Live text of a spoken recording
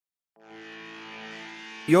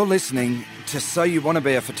You're listening to So You Want to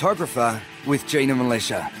Be a Photographer with Gina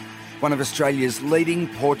Militia, one of Australia's leading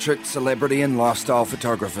portrait, celebrity and lifestyle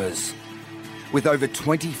photographers. With over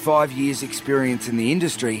 25 years' experience in the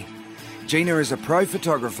industry, Gina is a pro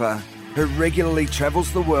photographer who regularly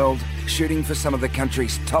travels the world shooting for some of the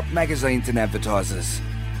country's top magazines and advertisers.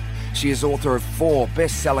 She is author of 4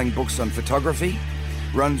 best-selling books on photography,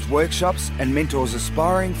 runs workshops and mentors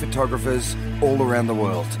aspiring photographers all around the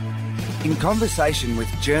world. In conversation with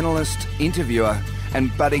journalist, interviewer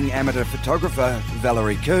and budding amateur photographer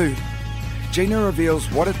Valerie Khoo, Gina reveals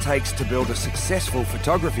what it takes to build a successful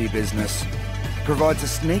photography business, provides a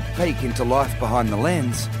sneak peek into life behind the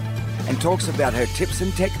lens, and talks about her tips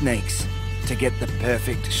and techniques to get the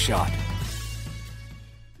perfect shot.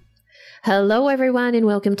 Hello everyone and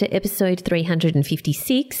welcome to episode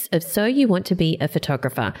 356 of So You Want to Be a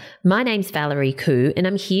Photographer. My name's Valerie Khoo and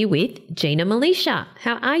I'm here with Gina Militia.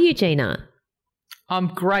 How are you, Gina? I'm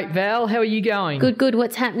great, Val. How are you going? Good.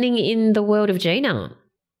 What's happening in the world of Gina?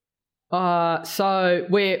 So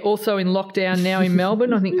we're also in lockdown now in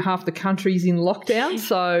Melbourne. I think half the country's in lockdown.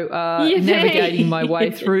 So navigating my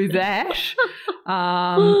way through that.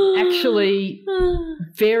 Actually,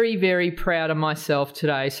 very, very proud of myself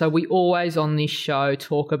today. So we always on this show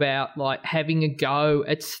talk about like having a go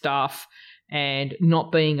at stuff and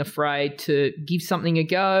not being afraid to give something a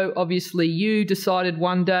go. Obviously, you decided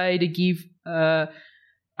one day to give art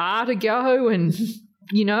a go and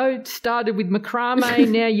you know, started with macrame,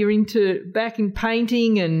 now you're back in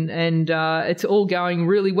painting and it's all going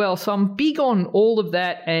really well. So I'm big on all of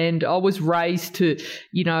that and I was raised to,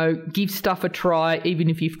 you know, give stuff a try even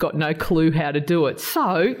if you've got no clue how to do it.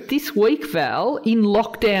 So this week, Val, in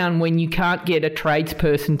lockdown when you can't get a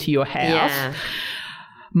tradesperson to your house,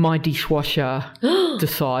 my dishwasher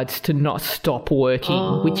decides to not stop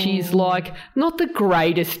working, which is like not the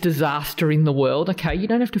greatest disaster in the world. Okay, you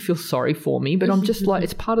don't have to feel sorry for me, but I'm just like,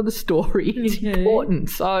 it's part of the story. It's important.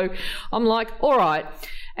 So I'm like, all right.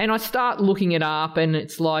 And I start looking it up and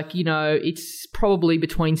it's like, you know, it's probably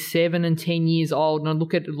between 7 and 10 years old. And I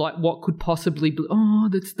look at like what could possibly be,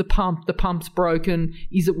 that's the pump. The pump's broken.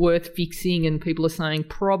 Is it worth fixing? And people are saying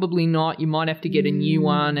probably not. You might have to get a new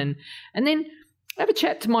one. And then I have a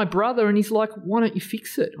chat to my brother and he's like, why don't you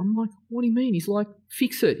fix it? I'm like, what do you mean? He's like,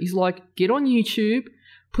 fix it. He's like, get on YouTube,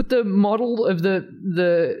 put the model of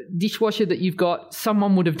the dishwasher that you've got.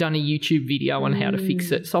 Someone would have done a YouTube video on how to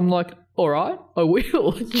fix it. So I'm like, all right, I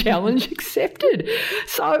will. Challenge accepted.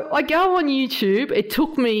 So I go on YouTube. It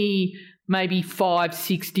took me maybe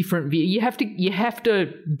 5-6 different videos. You have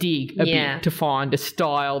to dig a bit to find a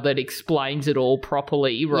style that explains it all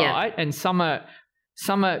properly, right? Yeah. And some are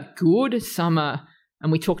good, some are,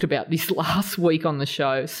 and we talked about this last week on the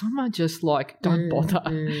show, some are just like, don't bother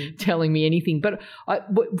telling me anything. But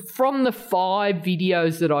from the 5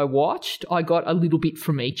 videos that I watched, I got a little bit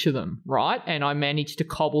from each of them, right? And I managed to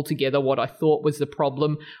cobble together what I thought was the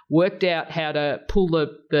problem, worked out how to pull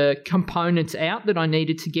the components out that I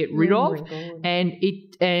needed to get rid of,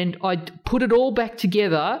 and I put it all back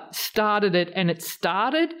together, started it, and it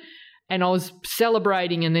started. And I was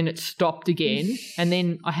celebrating and then it stopped again. And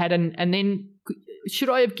then should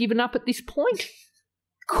I have given up at this point?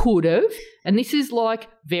 Could have. And this is like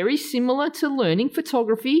very similar to learning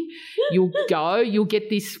photography. You'll get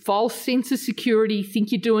this false sense of security,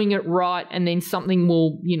 think you're doing it right, and then something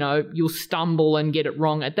will, you know, you'll stumble and get it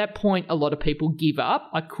wrong. At that point, a lot of people give up.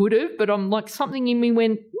 I could have, but I'm like, something in me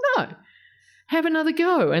went, no. Have another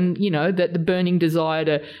go. And, you know, that the burning desire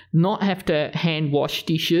to not have to hand wash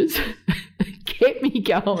dishes kept me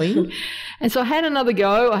going. And so I had another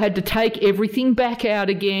go. I had to take everything back out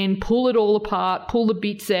again, pull it all apart, pull the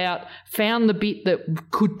bits out, found the bit that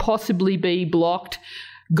could possibly be blocked,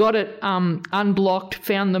 got it unblocked,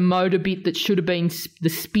 found the motor bit that should have been the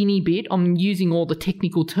spinny bit. I'm using all the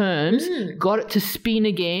technical terms. Got it to spin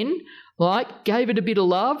again, like gave it a bit of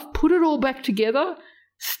love, put it all back together,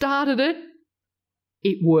 started it.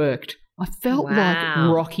 It worked. I felt like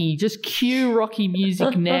Rocky, just cue Rocky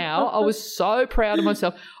music now. I was so proud of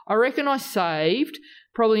myself. I reckon I saved,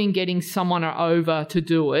 probably in getting someone over to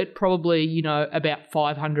do it, probably, you know, about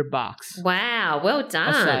 $500. Wow, well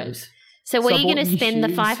done. I saved. So what are you going to spend the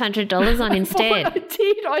 $500 on instead? I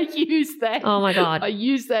did. I used that. Oh, my God. I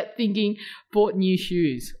used that thinking, bought new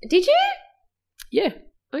shoes. Did you? Yeah.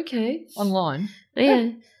 Okay. Online.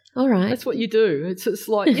 Yeah. All right. That's what you do. It's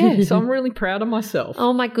like, yeah, so I'm really proud of myself.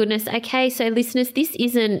 Oh, my goodness. Okay, so listeners, this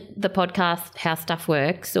isn't the podcast How Stuff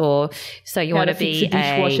Works or So You Want to Be a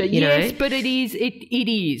Dishwasher. Yes, but it is.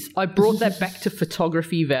 It is. I brought that back to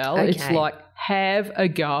photography, Val. Okay. It's like, have a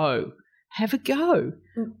go. Have a go.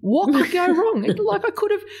 What could go wrong? Like I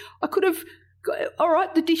could have all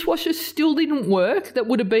right, the dishwasher still didn't work. That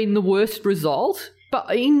would have been the worst result.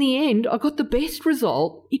 But in the end, I got the best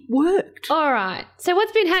result. It worked. All right. So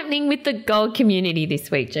what's been happening with the gold community this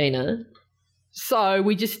week, Gina? So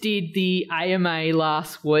we just did the AMA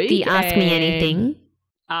last week. The Ask Me Anything.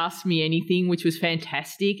 Ask Me Anything, which was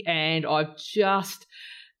fantastic. And I've just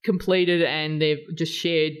completed and they've just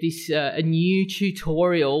shared this a new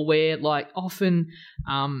tutorial where, like, often,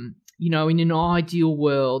 in an ideal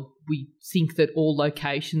world, we think that all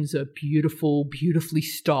locations are beautiful, beautifully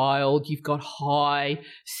styled. You've got high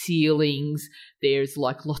ceilings. There's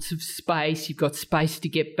like lots of space. You've got space to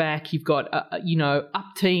get back. You've got,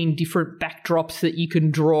 up-teen different backdrops that you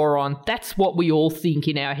can draw on. That's what we all think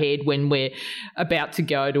in our head when we're about to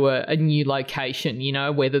go to a new location,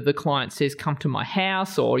 whether the client says, come to my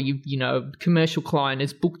house, or commercial client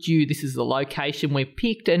has booked you. This is the location we've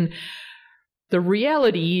picked. And the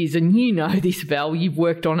reality is, and you know this, Val, you've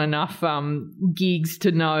worked on enough gigs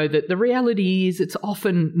to know that the reality is it's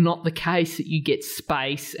often not the case that you get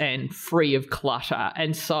space and free of clutter.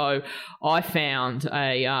 And so I found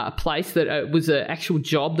a place that was an actual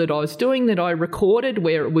job that I was doing that I recorded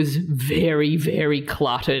where it was very, very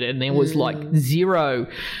cluttered and there was like zero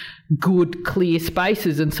good clear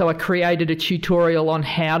spaces. And so I created a tutorial on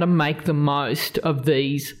how to make the most of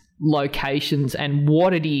these locations and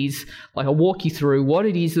what it is, like I'll walk you through what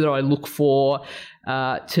it is that I look for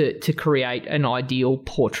to create an ideal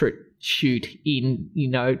portrait shoot in,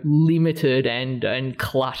 limited and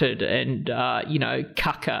cluttered and,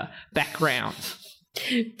 cucker backgrounds.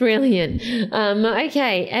 Brilliant.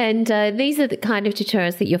 Okay, and these are the kind of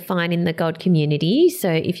tutorials that you'll find in the Gold community.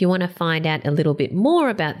 So if you want to find out a little bit more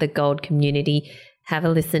about the Gold community, have a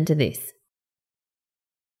listen to this.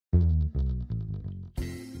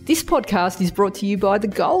 This podcast is brought to you by the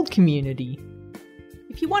Gold community.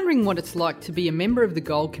 If you're wondering what it's like to be a member of the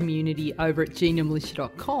Gold community over at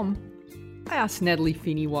GinaMilicia.com, I asked Natalie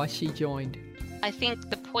Finney why she joined. I think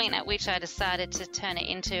the point at which I decided to turn it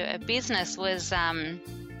into a business was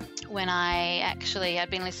when I'd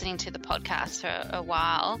been listening to the podcast for a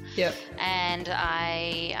while. Yep. And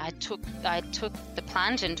I took the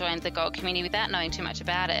plunge and joined the Gold community without knowing too much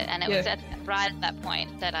about it. And it was right at that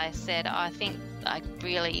point that I said, I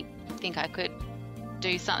really think I could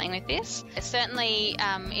do something with this. Certainly,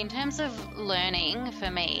 in terms of learning for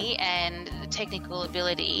me and technical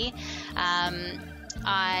ability,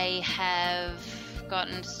 I have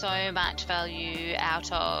gotten so much value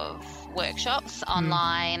out of workshops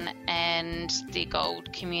online and the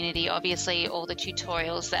Gold community. Obviously, all the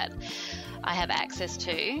tutorials that I have access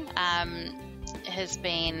to has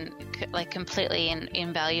been completely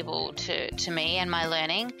invaluable to me and my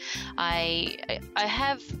learning. I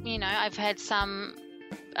have, I've had some,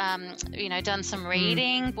 done some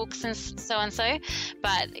reading, books and so,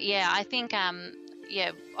 but yeah, I think,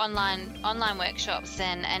 online workshops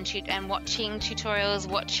and watching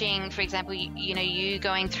tutorials, for example, you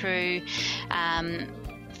going through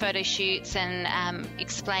photo shoots and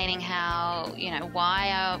explaining how,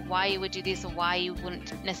 why you would do this or why you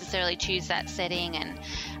wouldn't necessarily choose that setting, and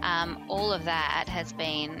all of that has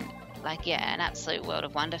been an absolute world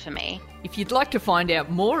of wonder for me. If you'd like to find out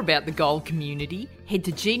more about the Gold community, head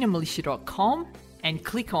to GinaMilicia.com and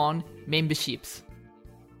click on memberships.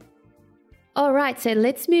 All right, so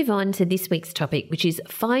let's move on to this week's topic, which is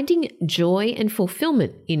finding joy and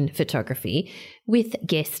fulfillment in photography with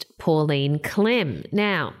guest Pauline Clem.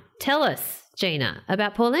 Now, tell us, Gina,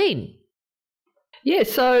 about Pauline. Yeah,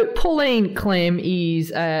 so Pauline Clem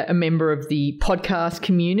is a member of the podcast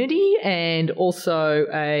community and also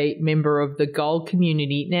a member of the Gold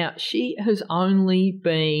community. Now, she has only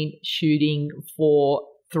been shooting for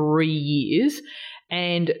 3 years.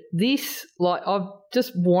 And this, I've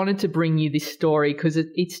just wanted to bring you this story because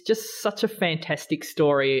it's just such a fantastic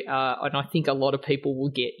story, and I think a lot of people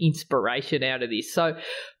will get inspiration out of this. So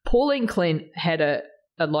Pauline Clem had a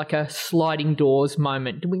sliding doors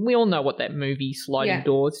moment. We all know what that movie, Sliding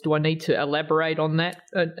Doors. Do I need to elaborate on that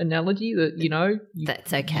analogy? That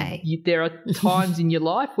that's okay. There are times in your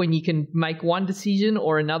life when you can make one decision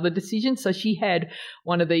or another decision. So she had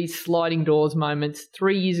one of these sliding doors moments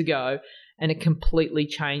 3 years ago, and it completely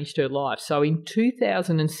changed her life. So in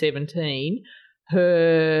 2017,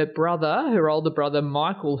 her older brother,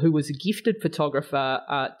 Michael, who was a gifted photographer,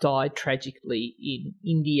 died tragically in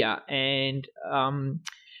India. And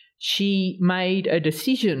she made a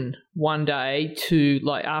decision one day to,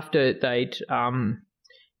 after they'd, gone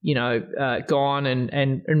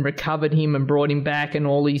and recovered him and brought him back and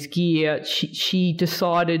all his gear, she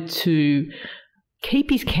decided to keep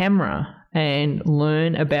his camera and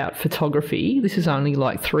learn about photography. This is only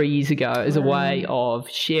like 3 years ago, as a way of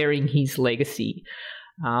sharing his legacy.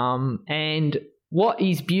 And what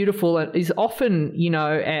is beautiful is often,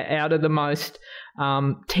 out of the most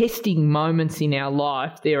testing moments in our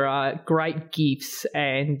life, there are great gifts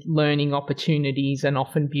and learning opportunities and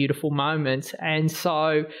often beautiful moments. And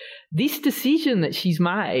so this decision that she's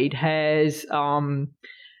made has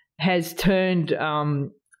turned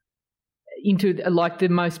into like the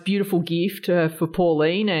most beautiful gift for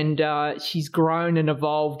Pauline, and she's grown and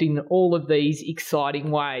evolved in all of these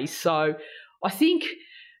exciting ways. So I think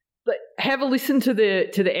have a listen to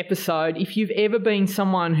the episode. If you've ever been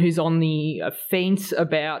someone who's on the fence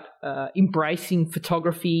about embracing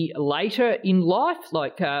photography later in life,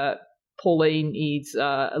 like Pauline is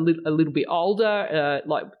a little bit older,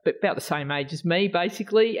 like about the same age as me,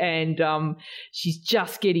 basically, and she's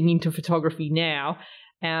just getting into photography now.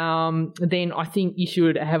 Then I think you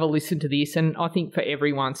should have a listen to this, and I think for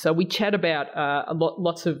everyone. So we chat about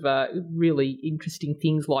lots of really interesting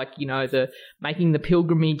things, like the making the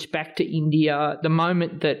pilgrimage back to India, the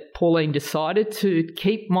moment that Pauline decided to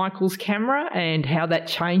keep Michael's camera, and how that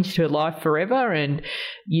changed her life forever, and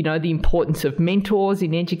the importance of mentors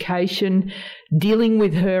in education, dealing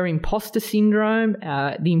with her imposter syndrome,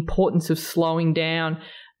 the importance of slowing down.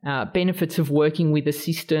 Benefits of working with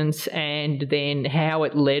assistants, and then how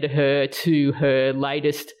it led her to her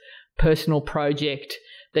latest personal project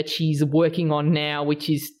that she's working on now, which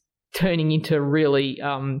is turning into really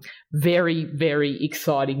very, very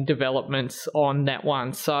exciting developments on that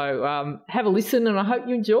one. So have a listen, and I hope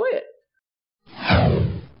you enjoy it.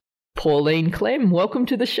 Pauline Clem, welcome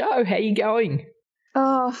to the show. How are you going?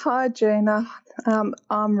 Oh, hi, Gina.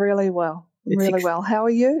 I'm really well. Really well. How are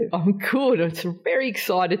you? I'm good. I'm very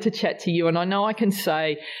excited to chat to you, and I know I can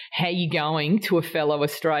say how you going to a fellow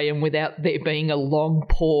Australian without there being a long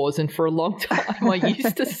pause. And for a long time I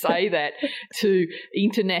used to say that to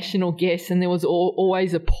international guests, and there was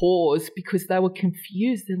always a pause because they were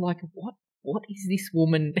confused. They're like, what is this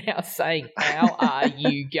woman now saying? How are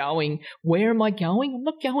you going? Where am I going? I'm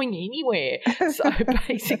not going anywhere. So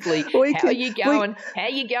basically, how are you going? How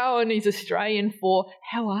you going is Australian for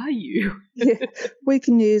how are you? Yeah, we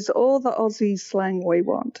can use all the Aussie slang we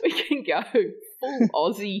want. We can go full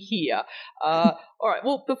Aussie here. All right,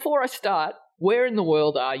 well, before I start, where in the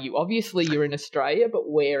world are you? Obviously you're in Australia, but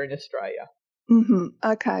where in Australia?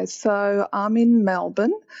 Okay, so I'm in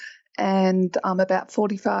Melbourne, and I'm about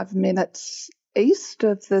 45 minutes east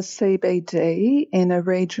of the CBD in a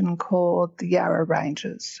region called the Yarra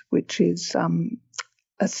Ranges, which is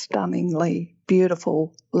a stunningly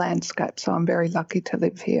beautiful landscape. So I'm very lucky to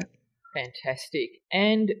live here. Fantastic.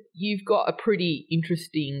 And you've got a pretty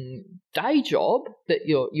interesting day job that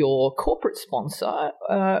your corporate sponsor.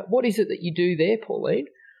 What is it that you do there, Pauline?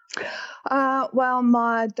 Well,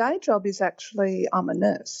 my day job is actually I'm a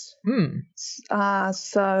nurse.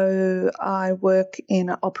 So I work in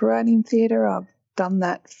an operating theatre. I've done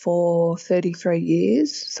that for 33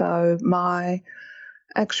 years. So my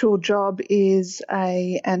actual job is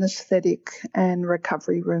a anaesthetic and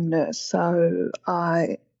recovery room nurse. So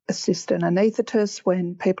I assist an anaesthetist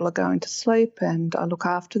when people are going to sleep, and I look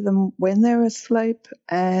after them when they're asleep.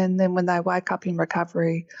 And then when they wake up in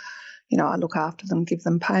recovery, I look after them, give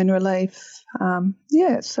them pain relief. So,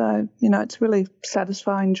 it's a really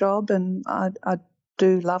satisfying job, and I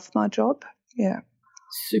do love my job. Yeah.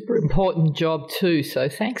 Super important job too, so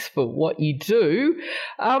thanks for what you do.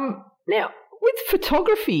 Now, with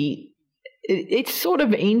photography, it's sort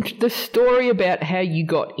of the story about how you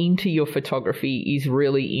got into your photography is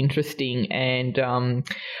really interesting, and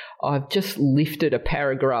I've just lifted a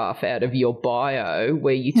paragraph out of your bio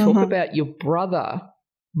where you talk about your brother,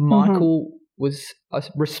 Michael, was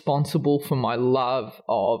responsible for my love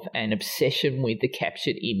of and obsession with the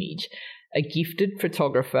captured image. A gifted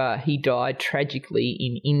photographer, he died tragically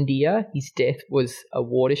in India. His death was a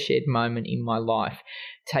watershed moment in my life.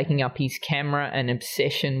 Taking up his camera and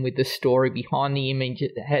obsession with the story behind the image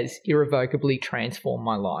has irrevocably transformed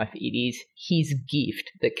my life. It is his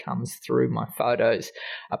gift that comes through my photos,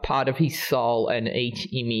 a part of his soul and each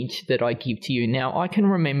image that I give to you. Now, I can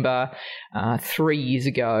remember 3 years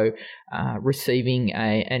ago receiving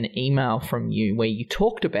an email from you where you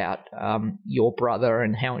talked about your brother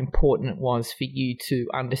and how important it was for you to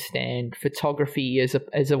understand photography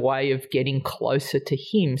as a way of getting closer to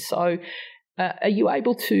him. So are you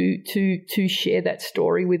able to share that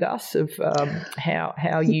story with us of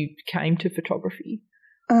how you came to photography?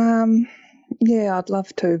 Yeah, I'd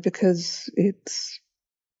love to, because it's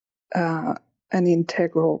an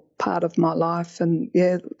integral part of my life. And,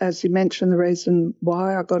 yeah, as you mentioned, the reason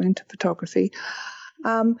why I got into photography.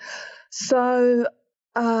 So,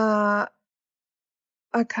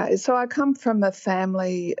 okay, so I come from a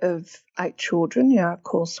family of 8 children. Of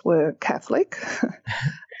course, we're Catholic.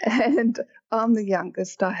 And I'm the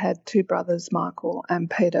youngest. I had 2 brothers, Michael and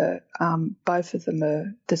Peter. Both of them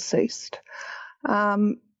are deceased.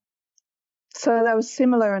 So they were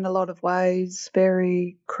similar in a lot of ways,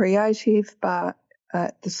 very creative, but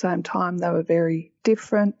at the same time they were very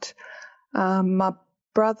different. My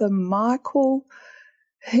brother Michael,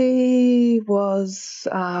 he was,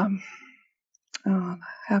 how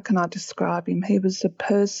can I describe him? He was a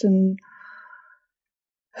person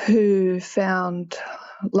who found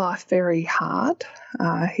life very hard.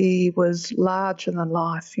 He was larger than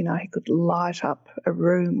life. He could light up a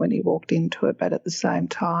room when he walked into it, but at the same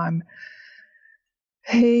time,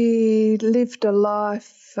 he lived a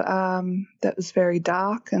life that was very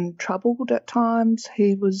dark and troubled at times.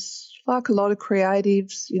 He was like a lot of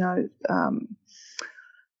creatives,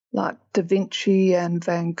 like Da Vinci and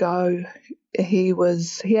Van Gogh. He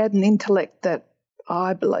had an intellect that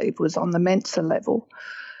I believe was on the Mensa level.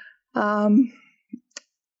 But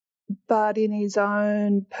in his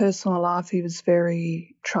own personal life, he was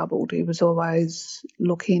very troubled. He was always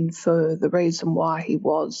looking for the reason why he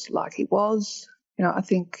was like he was. I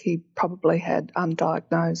think he probably had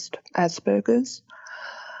undiagnosed Asperger's.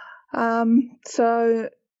 So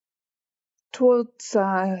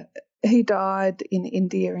he died in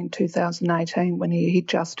India in 2018 when he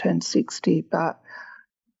just turned 60, but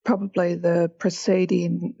probably the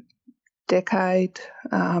preceding decade,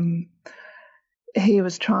 he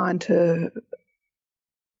was trying to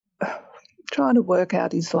work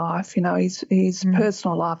out his life. His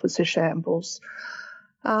personal life was a shambles.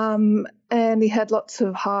 And he had lots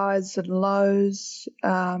of highs and lows.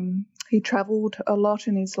 He travelled a lot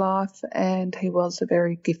in his life, and he was a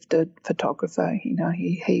very gifted photographer. He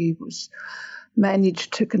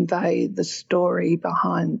managed to convey the story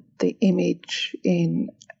behind the image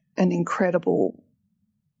in an incredibly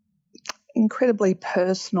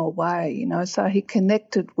personal way. So he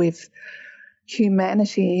connected with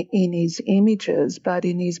humanity in his images, but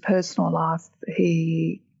in his personal life,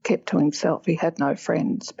 he kept to himself. He had no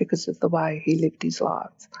friends because of the way he lived his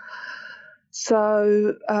life.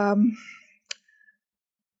 So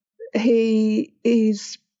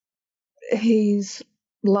his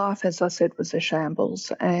life, as I said, was a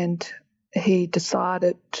shambles, and he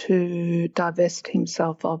decided to divest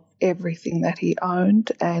himself of everything that he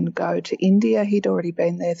owned and go to India. He'd already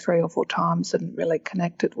been there 3 or 4 times and really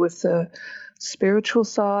connected with the spiritual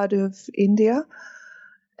side of India.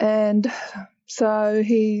 And so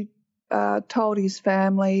he told his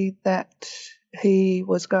family that he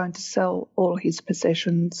was going to sell all his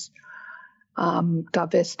possessions,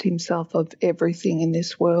 divest himself of everything in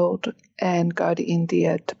this world, and go to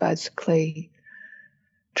India to basically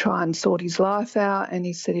try and sort his life out. And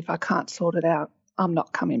he said, if I can't sort it out, I'm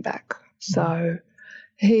not coming back. So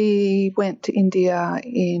he went to India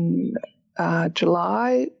in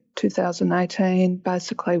July 2018,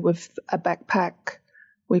 basically with a backpack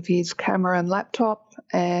with his camera and laptop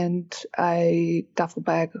and a duffel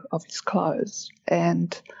bag of his clothes.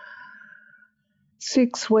 And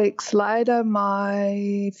 6 weeks later,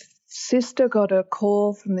 my sister got a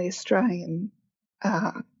call from the Australian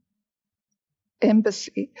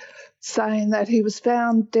embassy saying that he was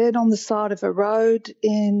found dead on the side of a road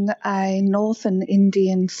in a northern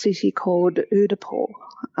Indian city called Udaipur.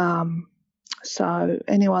 So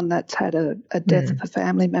anyone that's had a death of a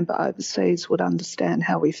family member overseas would understand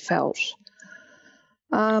how we felt.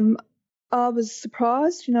 I was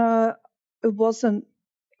surprised, I wasn't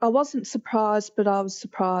surprised, but I was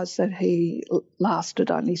surprised that he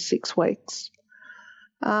lasted only 6 weeks.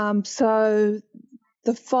 So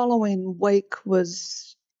the following week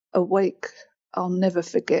was a week I'll never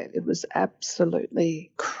forget. It was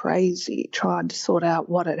absolutely crazy trying to sort out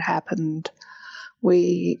what had happened.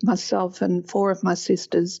 Myself and 4 of my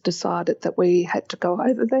sisters decided that we had to go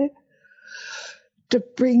over there to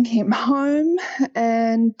bring him home.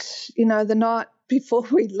 And, the night before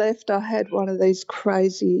we left, I had one of these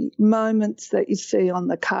crazy moments that you see on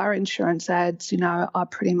the car insurance ads. I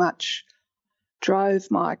pretty much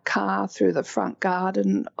drove my car through the front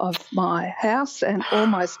garden of my house and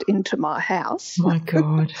almost into my house. My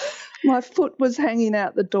God. My foot was hanging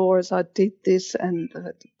out the door as I did this, and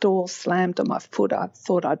the door slammed on my foot. I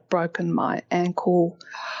thought I'd broken my ankle,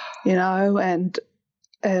 and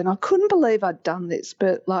I couldn't believe I'd done this,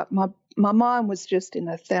 but like my mind was just in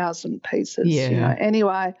 1,000 pieces. Yeah.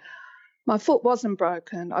 Anyway, my foot wasn't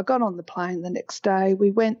broken. I got on the plane the next day. We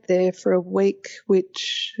went there for a week,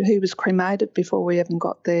 which he was cremated before we even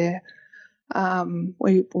got there.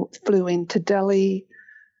 We flew into Delhi.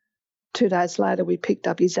 2 days later, we picked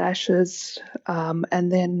up his ashes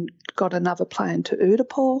and then got another plane to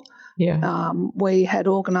Udaipur. Yeah. We had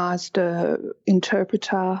organised an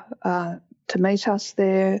interpreter to meet us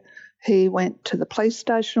there. He went to the police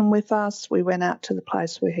station with us. We went out to the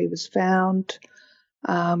place where he was found.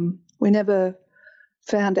 We never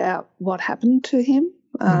found out what happened to him,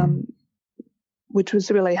 which was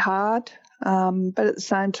really hard. But at the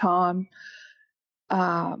same time,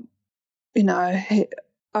 I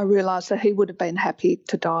realised that he would have been happy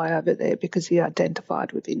to die over there because he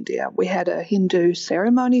identified with India. We had a Hindu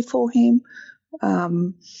ceremony for him.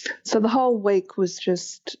 So the whole week was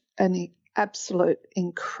just an absolute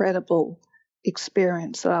incredible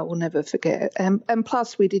experience that I will never forget. And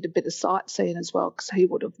plus we did a bit of sightseeing as well because he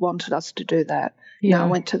would have wanted us to do that. Yeah. I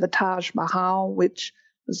went to the Taj Mahal, which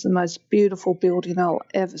was the most beautiful building I'll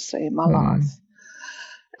ever see in my life.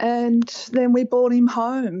 And then we brought him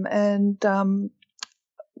home and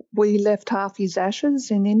we left half his ashes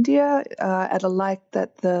in India at a lake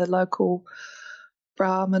that the local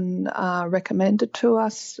Brahmin recommended to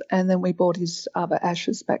us, and then we brought his other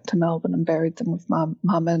ashes back to Melbourne and buried them with my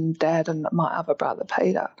mum and dad and my other brother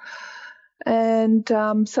Peter. And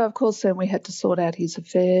so, of course, then we had to sort out his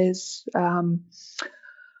affairs.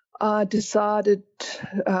 I decided,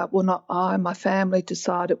 my family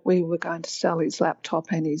decided we were going to sell his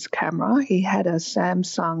laptop and his camera. He had a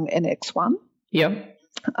Samsung NX1. Yep.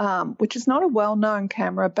 Which is not a well-known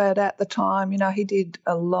camera, but at the time, he did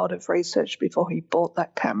a lot of research before he bought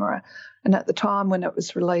that camera. And at the time when it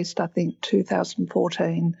was released, I think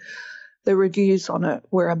 2014, the reviews on it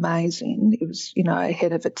were amazing. It was,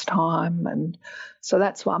 ahead of its time. And so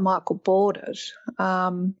that's why Michael bought it.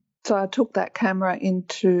 So I took that camera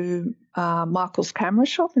into Michael's camera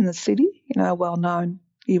shop in the city, well-known.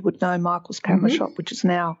 You would know Michael's camera shop, which is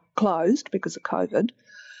now closed because of COVID.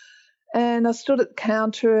 And I stood at the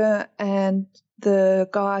counter and the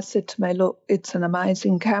guy said to me, look, it's an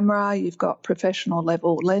amazing camera. You've got professional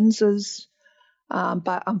level lenses.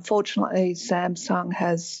 But unfortunately, Samsung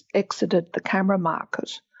has exited the camera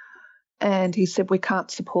market. And he said, we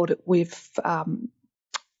can't support it with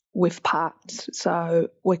parts. So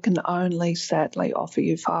we can only sadly offer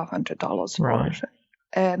you $500 for it.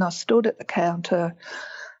 And I stood at the counter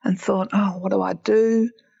and thought, oh, what do I do?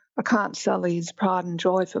 I can't sell his Pride and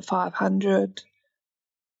Joy for $500.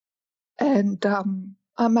 And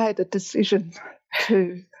I made a decision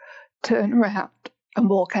to turn around and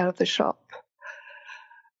walk out of the shop.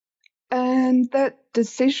 And that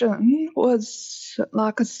decision was,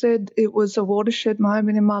 like I said, it was a watershed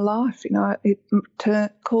moment in my life. It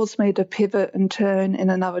caused me to pivot and turn in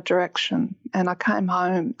another direction. And I came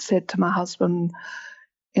home, said to my husband,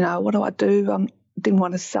 what do I do? Didn't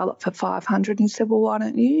want to sell it for $500. And he said, well, why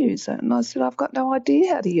don't you use it? And I said, I've got no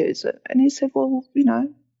idea how to use it. And he said, well, you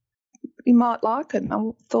might like it. And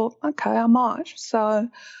I thought, okay, I might. So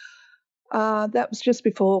that was just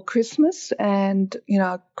before Christmas. And,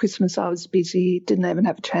 Christmas I was busy, didn't even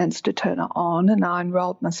have a chance to turn it on. And I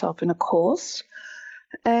enrolled myself in a course.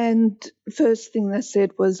 And the first thing they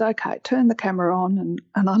said was, okay, turn the camera on.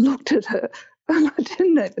 And I looked at it and I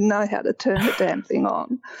didn't even know how to turn the damn thing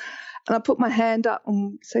on. And I put my hand up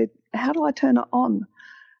and said, how do I turn it on?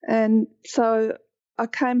 And so I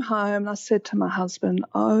came home and I said to my husband,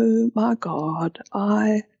 oh, my God,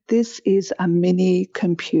 this is a mini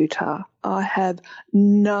computer. I have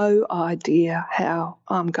no idea how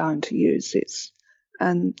I'm going to use this.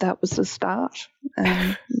 And that was the start.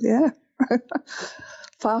 And, yeah,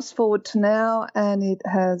 fast forward to now and it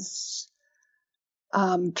has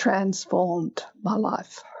transformed my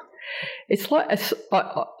life. It's like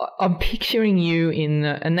I'm picturing you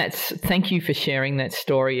and thank you for sharing that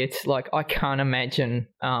story. It's like I can't imagine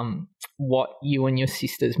what you and your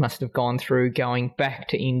sisters must have gone through going back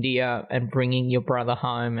to India and bringing your brother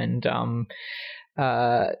home, and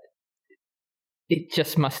it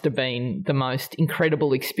just must have been the most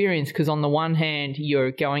incredible experience because on the one hand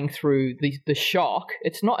you're going through the shock.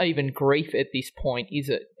 It's not even grief at this point, is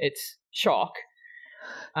it? It's shock.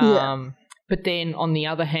 Yeah. But then on the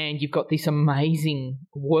other hand, you've got this amazing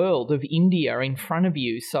world of India in front of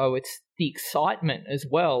you. So it's the excitement as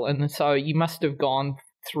well. And so you must have gone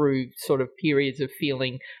through sort of periods of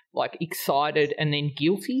feeling like excited and then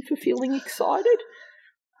guilty for feeling excited.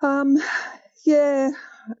 Yeah,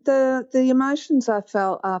 the emotions I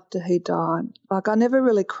felt after he died, like I never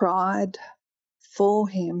really cried for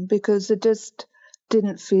him because it just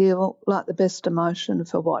didn't feel like the best emotion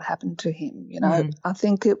for what happened to him. I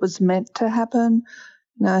think it was meant to happen.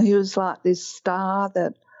 He was like this star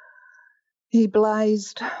that he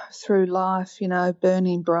blazed through life,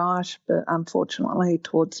 burning bright, but unfortunately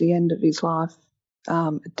towards the end of his life,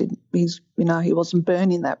 He wasn't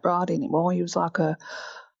burning that bright anymore. He was like a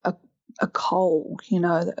coal,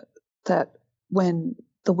 that when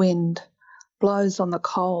the wind blows on the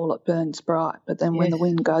coal, it burns bright, but then when the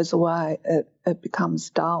wind goes away, it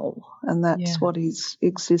becomes dull, and that's what his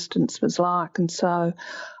existence was like. And so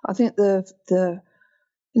I think a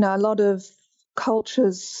lot of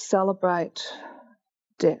cultures celebrate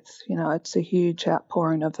death. It's a huge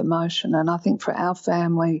outpouring of emotion, and I think for our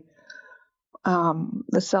family,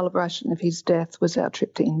 the celebration of his death was our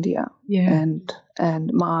trip to India, and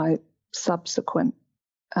my subsequent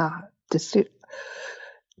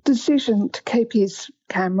decision to keep his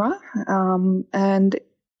camera, and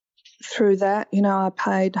through that, I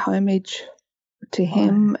paid homage to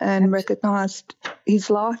him and recognised his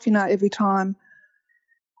life. Every time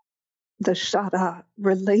the shutter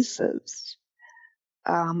releases,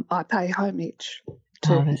 I pay homage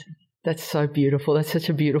to him. That's so beautiful. That's such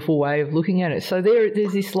a beautiful way of looking at it. So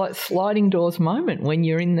there's this like sliding doors moment when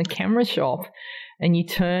you're in the camera shop and you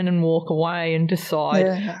turn and walk away and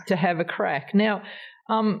decide to have a crack. Now,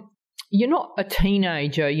 you're not a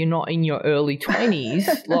teenager. You're not in your early 20s.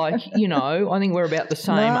 I think we're about the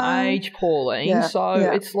same age, Pauline. Yeah,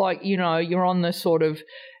 it's like, you're on the sort of,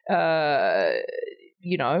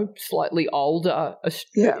 slightly older,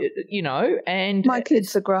 and my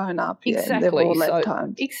kids are grown up. Exactly. They've all left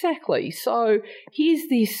home. Exactly. So here's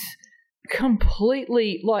this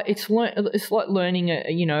completely it's like learning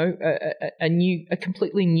a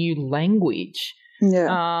completely new language.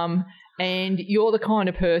 Yeah. And you're the kind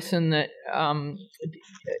of person that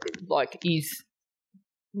is.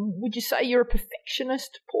 Would you say you're a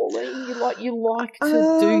perfectionist, Pauline? You like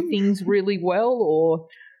to do things really well, or?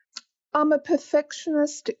 I'm a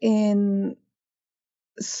perfectionist in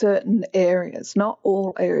certain areas, not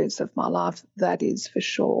all areas of my life, that is for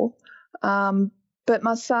sure. But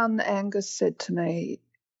my son Angus said to me,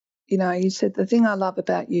 he said, the thing I love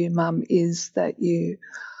about you, Mum, is that you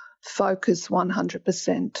focus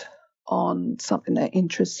 100% on something that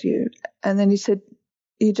interests you. And then he said,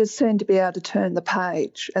 you just seem to be able to turn the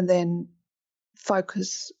page and then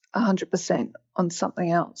focus 100% on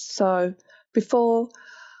something else. So before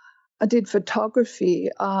I did photography,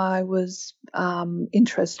 I was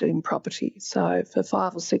interested in property. So for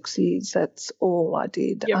 5 or 6 years, that's all I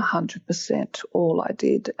did, 100% all I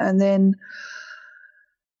did. And then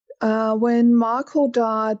when Michael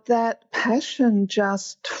died, that passion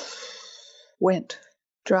just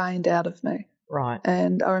drained out of me. Right.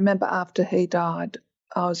 And I remember after he died,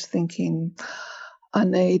 I was thinking, I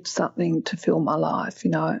need something to fill my life.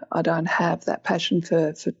 I don't have that passion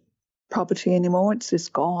for property anymore. It's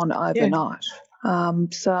just gone overnight.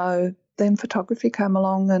 So then photography came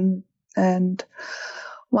along, and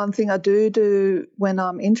one thing I do when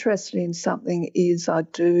I'm interested in something is I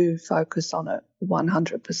do focus on it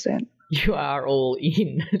 100%. You are all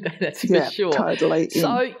in, that's for sure. Totally in.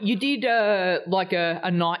 So you did a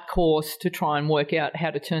night course to try and work out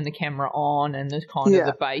how to turn the camera on and the kind of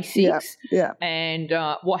the basics. Yeah. And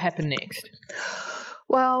what happened next?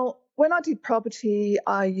 Well, when I did property,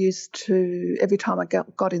 I used to, every time I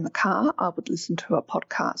got in the car, I would listen to a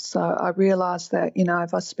podcast. So I realised that,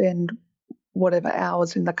 if I spend whatever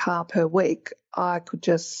hours in the car per week, I could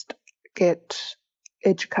just get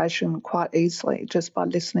education quite easily just by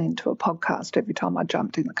listening to a podcast every time I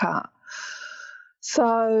jumped in the car.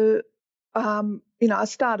 So, I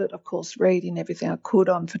started, of course, reading everything I could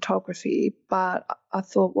on photography, but I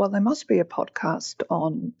thought, well, there must be a podcast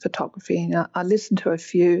on photography. And I listened to a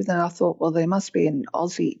few, then I thought, well, there must be an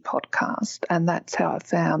Aussie podcast, and that's how I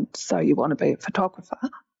found So You Want to Be a Photographer.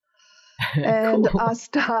 And cool. I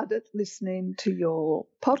started listening to your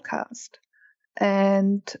podcast,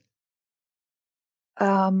 and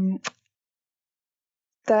I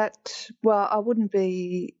wouldn't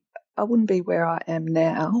be where I am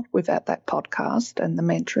now without that podcast and the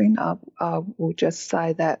mentoring. I will just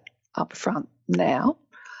say that up front now.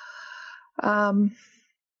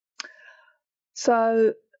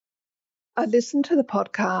 So I listened to the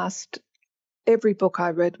podcast. Every book I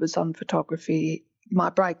read was on photography. My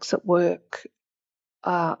breaks at work,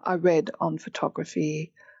 I read on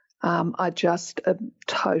photography. I just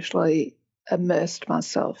totally immersed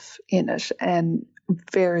myself in it and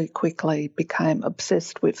very quickly became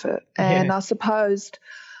obsessed with it. And I suppose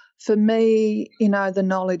for me, the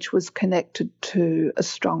knowledge was connected to a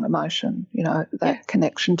strong emotion, that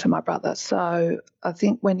connection to my brother. So I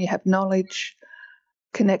think when you have knowledge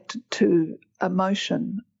connected to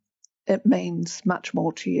emotion, it means much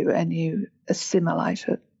more to you and you assimilate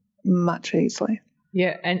it much easily.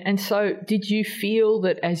 Yeah, and so did you feel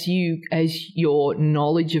that as your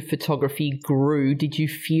knowledge of photography grew, did you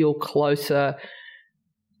feel closer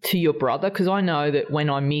to your brother? Because I know that when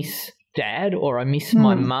I miss Dad or I miss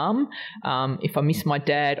my mum, if I miss my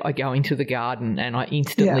dad, I go into the garden and I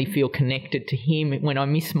instantly feel connected to him. When I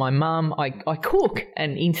miss my mum, I cook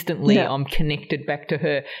and instantly I'm connected back to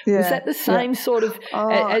her. Is that the same sort of,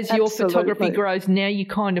 as your photography grows, now you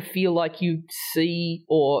kind of feel like you see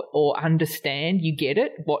or understand, you get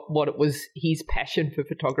it, what it was his passion for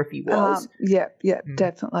photography was?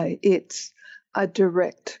 Definitely. It's a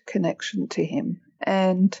direct connection to him.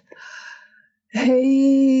 And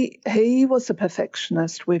he was a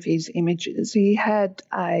perfectionist with his images. He had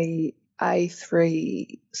a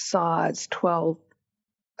A3 size 12,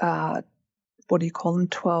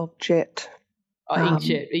 12 jet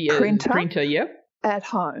printer, at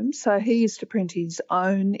home. So he used to print his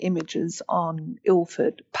own images on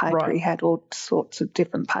Ilford paper. Right. He had all sorts of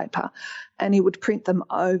different paper, and he would print them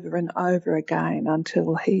over and over again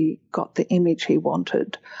until he got the image he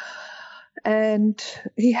wanted. And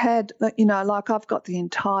he had, like I've got the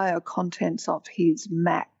entire contents of his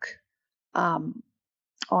Mac on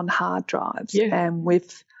hard drives. Yeah. And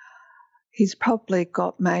he's probably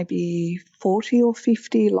got maybe 40 or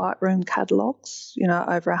 50 Lightroom catalogues,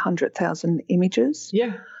 over 100,000 images.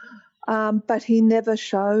 Yeah. But he never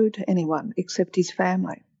showed anyone except his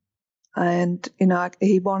family. And,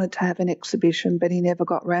 he wanted to have an exhibition, but he never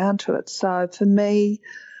got round to it. So for me,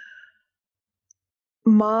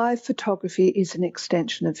 my photography is an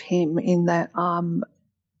extension of him in that I'm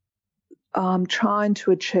trying to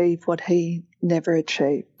achieve what he never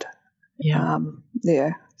achieved. Yeah.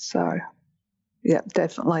 So,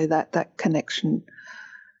 definitely that connection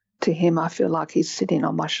to him. I feel like he's sitting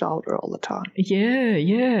on my shoulder all the time.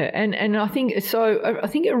 Yeah. And I think so. I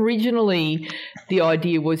think originally the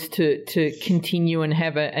idea was to continue and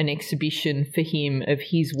have an exhibition for him of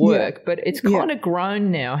his work, but it's kind of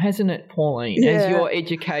grown now, hasn't it, Pauline, as your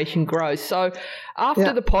education grows? So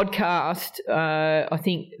after the podcast, I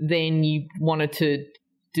think then you wanted to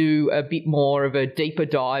do a bit more of a deeper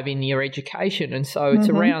dive in your education, and so it's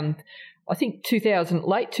around, I think,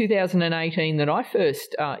 late 2018 that I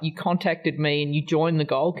first, you contacted me and you joined the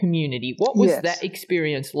gold community. What was that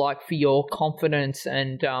experience like for your confidence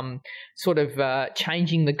and sort of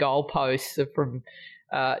changing the goalposts from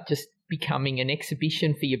just becoming an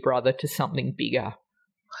exhibition for your brother to something bigger?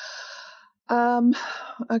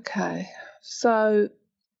 Okay. So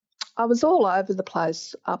I was all over the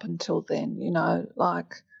place up until then, I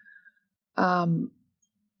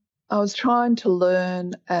was trying to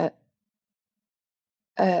learn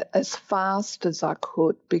as fast as I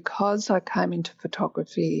could because I came into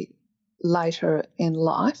photography later in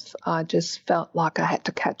life. I just felt like I had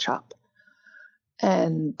to catch up,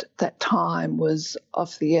 and that time was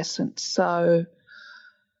of the essence. So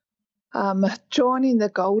joining the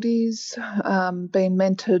Goldies, being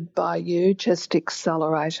mentored by you, just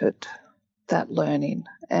accelerated that learning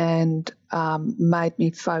and made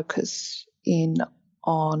me focus in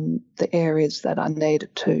on the areas that I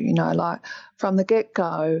needed to. Like from the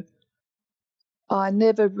get-go, I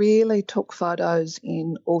never really took photos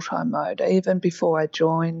in auto mode. Even before I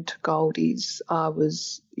joined Goldies, I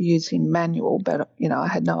was using manual, but, I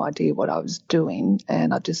had no idea what I was doing,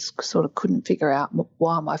 and I just sort of couldn't figure out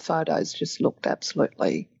why my photos just looked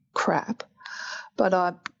absolutely crap. But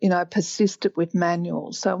I, persisted with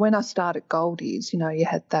manual. So when I started Goldies, you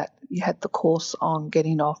had the course on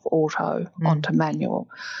getting off auto onto manual.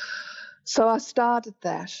 So I started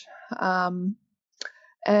that,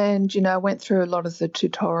 and went through a lot of the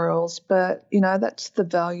tutorials. But that's the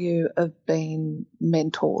value of being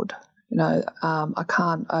mentored. I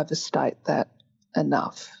can't overstate that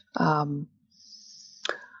enough.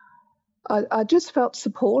 I just felt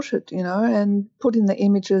supported, and putting the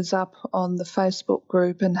images up on the Facebook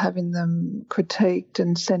group and having them critiqued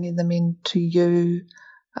and sending them in to you,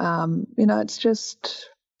 it's just,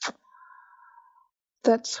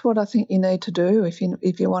 that's what I think you need to do if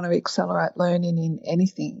you want to accelerate learning in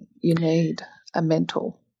anything. You need a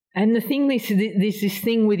mentor. And the thing, there's this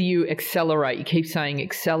thing with you, accelerate. You keep saying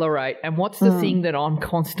accelerate. And what's the thing that I'm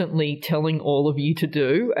constantly telling all of you to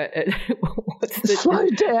do? Slow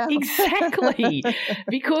down. Exactly.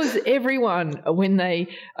 Because everyone, when they,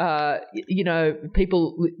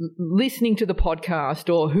 people listening to the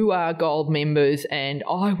podcast or who are gold members, and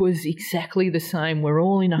I was exactly the same. We're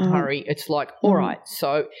all in a hurry. It's like, all right,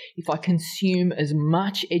 so if I consume as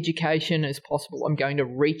much education as possible, I'm going to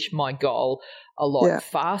reach my goal a lot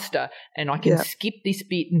faster, and I can skip this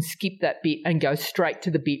bit and skip that bit and go straight to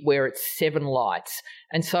the bit where it's 7 lights.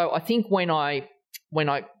 And so I think when I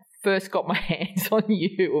first got my hands on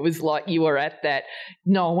you, it was like you were at that,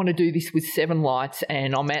 no, I want to do this with 7 lights,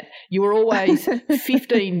 and you were always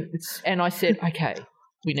 15, and I said, okay,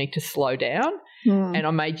 we need to slow down. And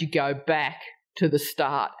I made you go back to the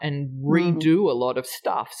start and redo a lot of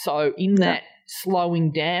stuff. So in that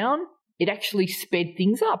slowing down, it actually sped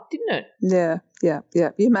things up, didn't it? Yeah.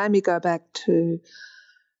 You made me go back to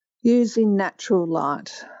using natural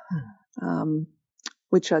light,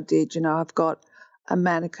 which I did. I've got a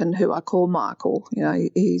mannequin who I call Michael.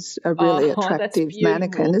 He's a really attractive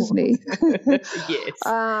mannequin, isn't he? Yes.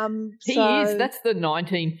 He is. That's the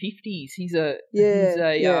 1950s. He's a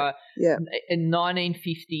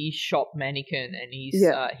 1950s shop mannequin, and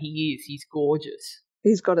he's gorgeous.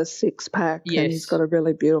 He's got a six-pack and he's got a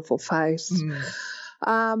really beautiful face.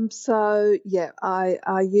 I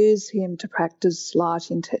use him to practice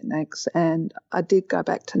lighting techniques, and I did go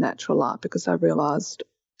back to natural light because I realised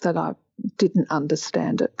that I didn't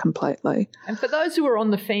understand it completely. And for those who are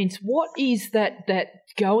on the fence, what is that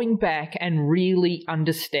going back and really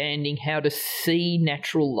understanding how to see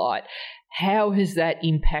natural light? How has that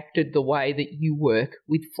impacted the way that you work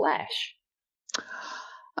with Flash?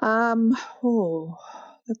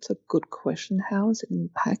 That's a good question. How has it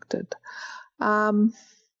impacted? That's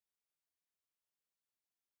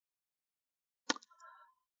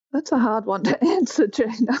a hard one to answer,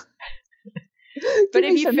 Gina. But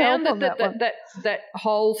have you found that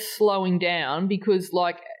whole slowing down? Because,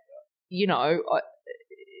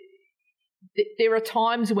 there are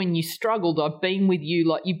times when you struggled. I've been with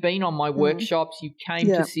you, you've been on my workshops, you came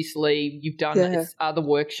to Sicily, you've done other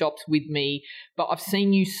workshops with me, but I've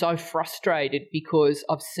seen you so frustrated because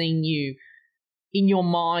I've seen you in your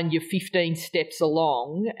mind, you're 15 steps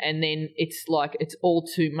along and then it's like it's all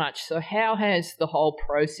too much. So how has the whole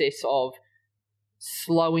process of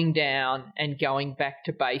slowing down and going back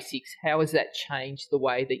to basics, how has that changed the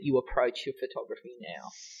way that you approach your photography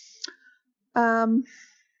now?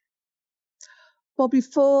 Well,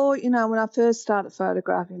 before, when I first started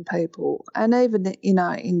photographing people, and even,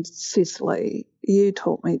 in Sicily, you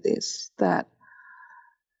taught me this, that,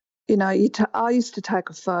 I used to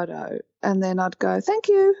take a photo and then I'd go, thank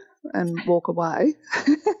you, and walk away.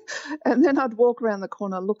 And then I'd walk around the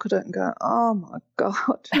corner, look at it and go, oh, my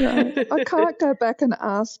God, I can't go back and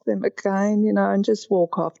ask them again, and just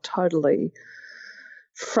walk off totally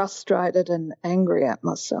frustrated and angry at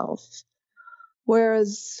myself.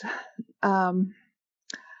 Whereas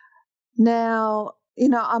now,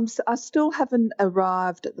 I still haven't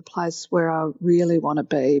arrived at the place where I really want to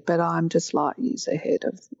be, but I'm just light years ahead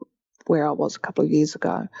of where I was a couple of years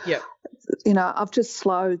ago. Yeah. I've just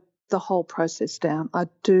slowed the whole process down. I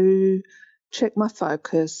do check my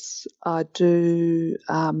focus. I do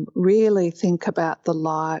really think about the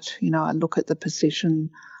light. I look at the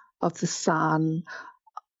position of the sun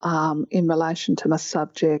in relation to my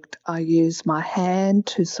subject. I use my hand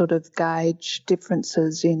to sort of gauge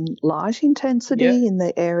differences in light intensity in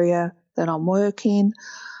the area that I'm working.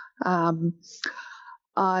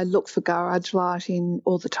 I look for garage lighting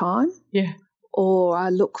all the time. Yeah. Or I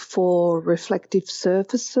look for reflective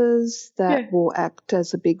surfaces that will act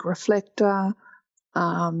as a big reflector.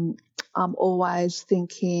 I'm always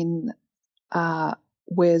thinking,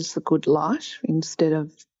 where's the good light instead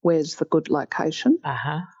of where's the good location.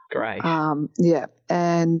 Great.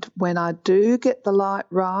 And when I do get the light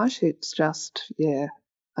right, it's just, it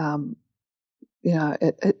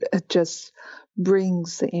just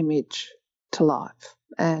brings the image to life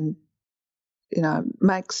and,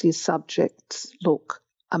 makes your subjects look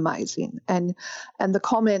amazing. And the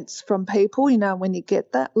comments from people, when you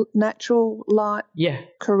get that natural light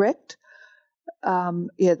correct,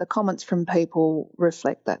 the comments from people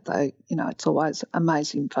reflect that they, it's always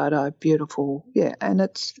amazing photo, beautiful, and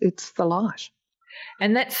it's the light.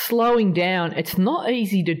 And that slowing down, it's not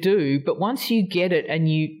easy to do, but once you get it and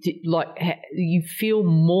you feel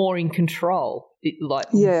more in control, but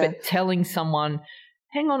telling someone,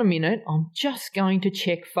 hang on a minute, I'm just going to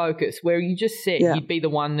check focus, where you just said you'd be the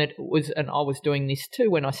one that was, and I was doing this too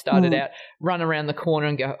when I started out, run around the corner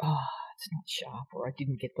and go, oh, it's not sharp or I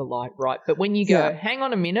didn't get the light right. But when you go, hang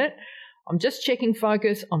on a minute, I'm just checking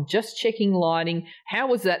focus, I'm just checking lighting. How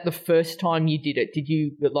was that the first time you did it? Did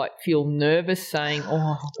you feel nervous saying,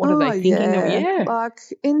 oh, what are they thinking of? Yeah. Like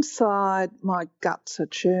inside my guts are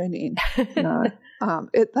churning,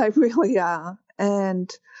 they really are.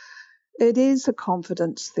 And it is a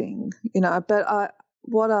confidence thing, but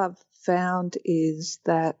what I've found is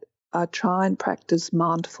that I try and practice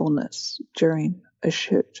mindfulness during a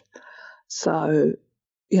shoot. So,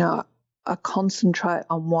 I concentrate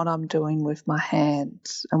on what I'm doing with my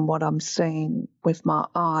hands and what I'm seeing with my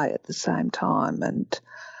eye at the same time. And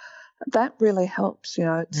that really helps,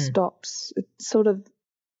 it stops, it sort of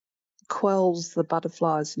quells the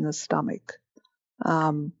butterflies in the stomach.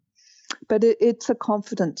 but it's a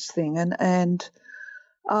confidence thing, and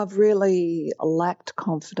I've really lacked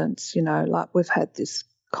confidence. Like we've had this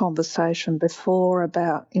conversation before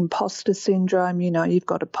about imposter syndrome. You've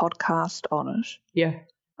got a podcast on it. Yeah.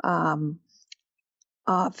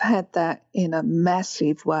 I've had that in a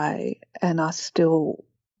massive way, and I still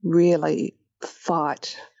really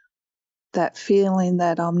fight that feeling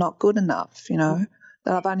that I'm not good enough, that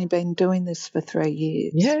I've only been doing this for 3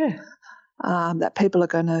 years. Yeah. That people are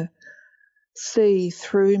going to see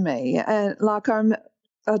through me. And like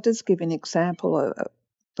I'll just give you an example.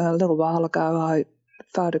 A little while ago, I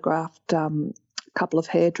photographed a couple of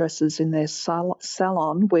hairdressers in their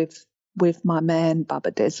salon with my man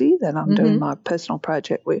Bubba Desi that I'm doing my personal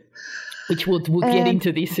project with. Which we'll get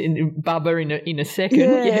into this in Bubba in a second.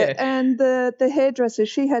 Yeah. And the hairdresser,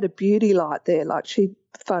 she had a beauty light there. Like she'd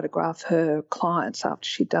photograph her clients after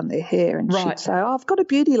she'd done their hair, and she'd say, "Oh, I've got a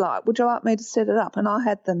beauty light. Would you like me to set it up?" And I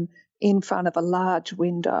had them in front of a large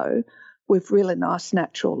window with really nice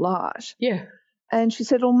natural light. Yeah. And she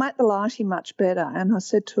said, "It'll make the lighting much better." And I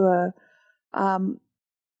said to her, I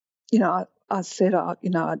said,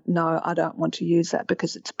 no, I don't want to use that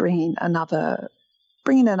because it's bringing another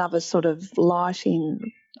sort of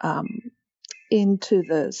lighting into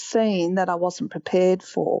the scene that I wasn't prepared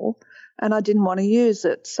for, and I didn't want to use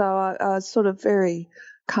it. So I sort of very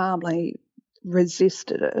calmly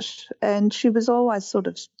resisted it. And she was always sort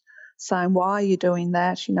of saying, "Why are you doing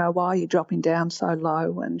that? Why are you dropping down so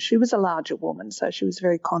low?" And she was a larger woman, so she was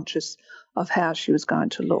very conscious of how she was going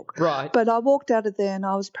to look. Right. But I walked out of there and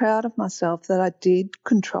I was proud of myself that I did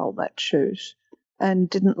control that shoot and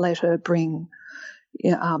didn't let her bring,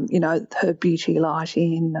 her beauty light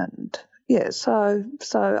in. And, so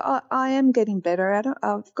I am getting better at it.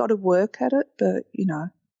 I've got to work at it, but,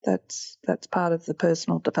 that's part of the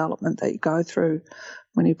personal development that you go through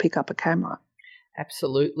when you pick up a camera.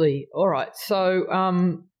 Absolutely. All right. So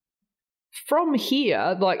from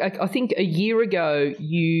here, like I think a year ago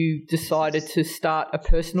you decided to start a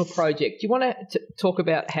personal project. Do you want to talk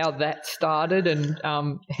about how that started and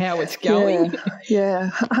how it's going?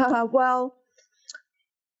 Yeah.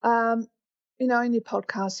 In your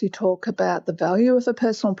podcast you talk about the value of a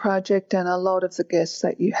personal project, and a lot of the guests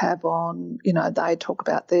that you have on, they talk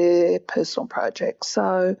about their personal projects.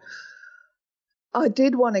 So I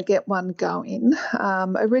did want to get one going.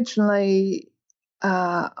 Originally,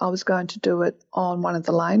 I was going to do it on one of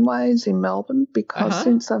the laneways in Melbourne because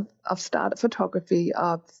since I've started photography,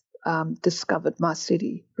 I've discovered my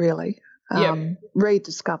city, really,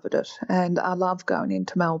 rediscovered it. And I love going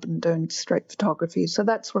into Melbourne doing street photography. So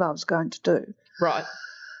that's what I was going to do. Right.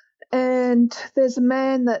 And there's a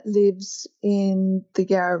man that lives in the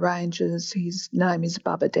Yarra Ranges. His name is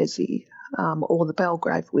Bubba Desi, or the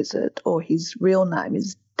Belgrave Wizard, or his real name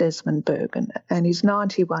is Desmond Bergen, and he's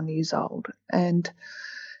 91 years old. And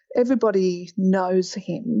everybody knows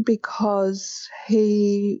him because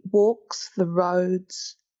he walks the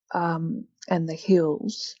roads and the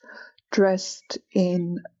hills dressed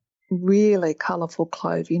in really colourful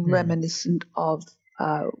clothing, reminiscent of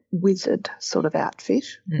a wizard sort of outfit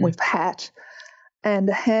with hat and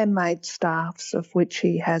handmade staffs, of which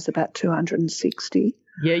he has about 260.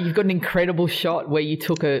 Yeah, you've got an incredible shot where you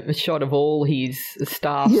took a shot of all his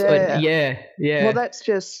staff. Yeah. Yeah. Well, that's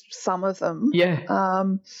just some of them. Yeah.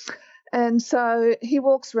 And so he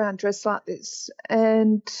walks around dressed like this,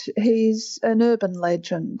 and he's an urban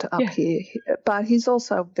legend up here, but he's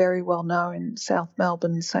also very well known in South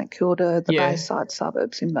Melbourne, St Kilda, the Bayside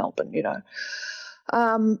suburbs in Melbourne,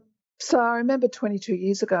 So I remember 22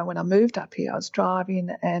 years ago when I moved up here, I was driving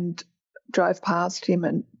and drove past him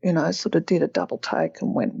and, sort of did a double take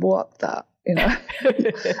and went, what the,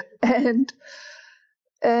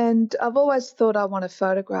 and I've always thought I want to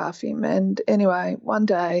photograph him. And anyway, one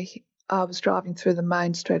day I was driving through the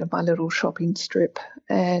main street of my little shopping strip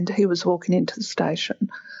and he was walking into the station.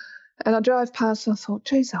 And I drove past and I thought,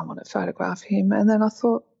 geez, I want to photograph him. And then I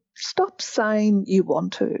thought, stop saying you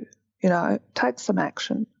want to, take some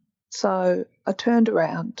action. So I turned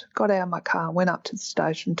around, got out of my car, went up to the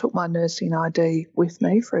station, took my nursing ID with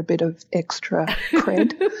me for a bit of extra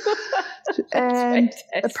cred, and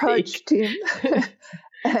approached him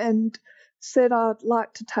and said, I'd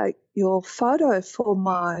like to take your photo for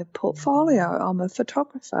my portfolio. I'm a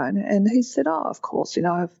photographer. And he said, oh, of course,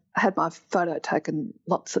 I've had my photo taken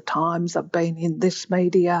lots of times. I've been in this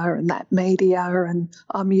media and that media and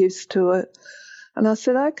I'm used to it. And I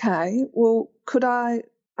said, okay, well, could I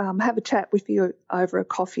have a chat with you over a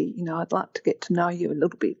coffee? I'd like to get to know you a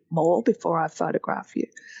little bit more before I photograph you.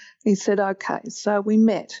 He said, okay. So we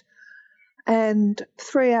met. And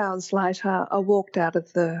 3 hours later, I walked out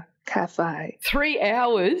of the cafe. 3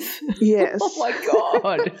 hours? Yes. Oh, my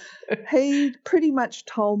God. He pretty much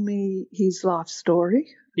told me his life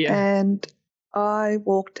story. Yeah. And I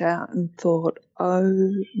walked out and thought,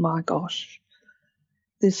 oh, my gosh,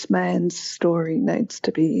 this man's story needs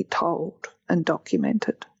to be told and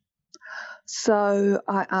documented. So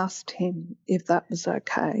I asked him if that was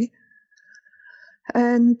okay.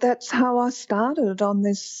 And that's how I started on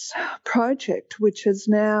this project, which has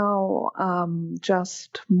now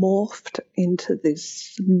just morphed into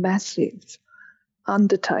this massive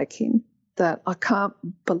undertaking that I can't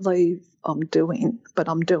believe I'm doing, but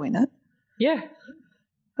I'm doing it. Yeah.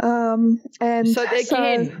 And so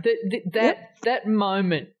again, that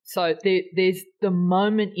moment. So there's the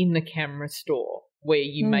moment in the camera store where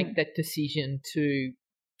you make that decision to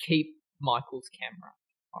keep Michael's camera.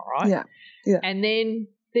 All right. Yeah. Yeah. And then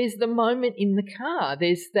there's the moment in the car.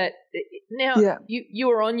 There's that. Now you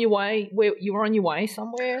were on your way. You were on your way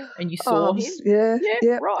somewhere, and you saw him. Yeah.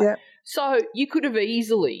 Yeah. Right. Yeah. So you could have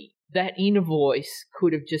easily, that inner voice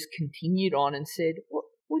could have just continued on and said,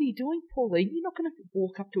 What are you doing, Pauline? You're not going to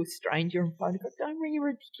walk up to a stranger and photograph. Don't be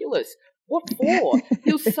ridiculous. What for?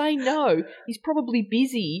 He'll say no. He's probably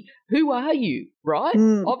busy. Who are you? Right?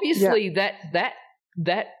 Obviously,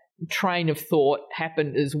 that train of thought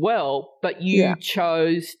happened as well, but you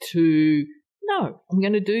chose to, no, I'm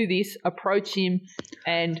going to do this, approach him,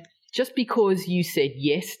 and just because you said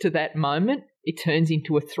yes to that moment, it turns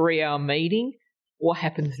into a 3-hour meeting. What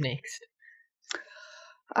happens next?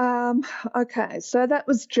 Okay, so that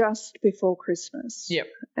was just before Christmas. Yep.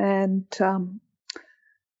 And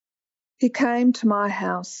he came to my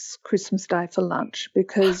house Christmas Day for lunch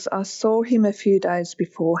because I saw him a few days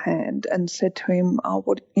beforehand and said to him,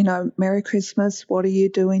 Merry Christmas, what are you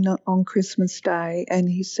doing on Christmas Day? And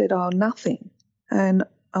he said, oh, nothing. And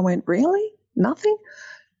I went, really? Nothing?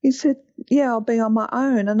 He said, yeah, I'll be on my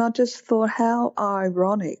own. And I just thought how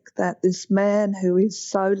ironic that this man who is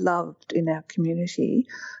so loved in our community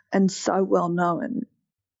and so well known,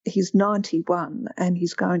 he's 91 and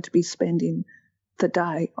he's going to be spending the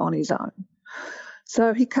day on his own.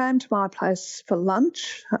 So he came to my place for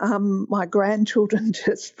lunch. My grandchildren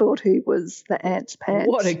just thought he was the ant's pants.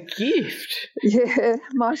 What a gift. Yeah,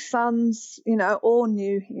 my sons, all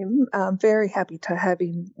knew him, very happy to have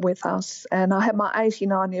him with us. And I had my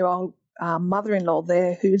 89-year-old mother-in-law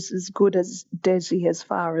there who's as good as Desi as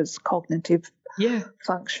far as cognitive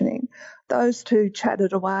functioning. Those two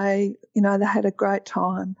chatted away, they had a great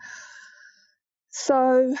time.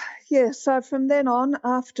 So from then on,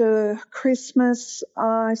 after Christmas,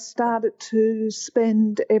 I started to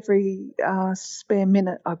spend every spare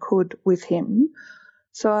minute I could with him.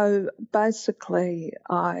 So basically,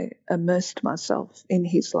 I immersed myself in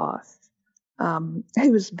his life.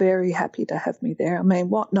 He was very happy to have me there. I mean,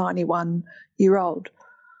 what 91-year-old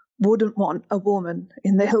wouldn't want a woman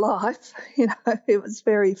in their life? It was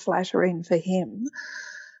very flattering for him.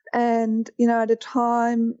 And, at a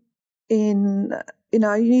time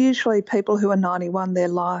usually people who are 91, their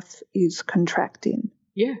life is contracting.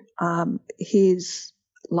 Yeah. His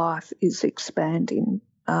life is expanding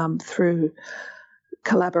through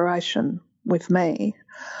collaboration with me.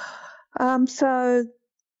 So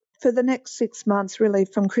for the next 6 months, really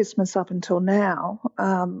from Christmas up until now,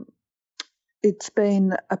 it's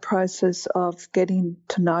been a process of getting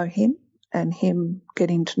to know him and him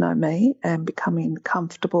getting to know me and becoming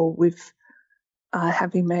comfortable with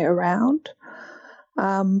having me around.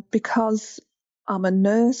 Because I'm a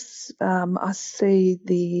nurse, I see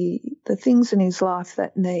the things in his life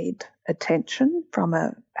that need attention from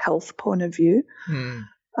a health point of view.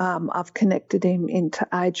 I've connected him into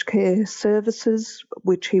aged care services,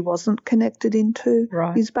 which he wasn't connected into.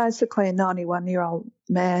 Right. He's basically a 91-year-old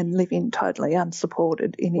man living totally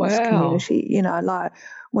unsupported in his community. Like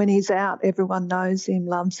when he's out, everyone knows him,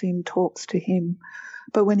 loves him, talks to him.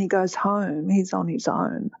 But when he goes home, he's on his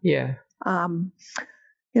own. Yeah.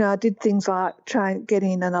 I did things like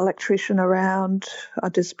getting an electrician around. I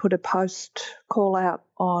just put a post call out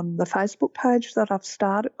on the Facebook page that I've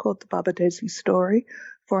started called The Bubba Desi Story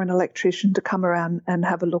for an electrician to come around and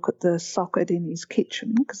have a look at the socket in his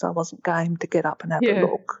kitchen because I wasn't game to get up and have a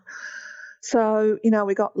look. So,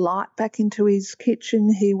 we got light back into his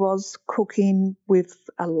kitchen. He was cooking with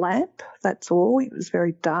a lamp, that's all. It was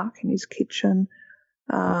very dark in his kitchen.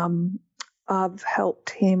 I've helped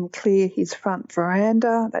him clear his front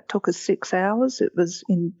veranda. That took us 6 hours. It was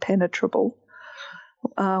impenetrable.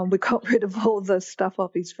 We got rid of all the stuff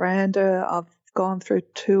off his veranda. I've gone through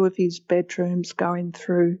 2 of his bedrooms, going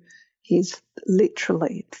through his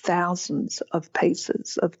literally thousands of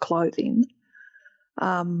pieces of clothing.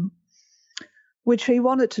 which he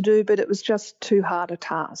wanted to do, but it was just too hard a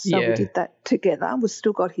task. So we did that together. We've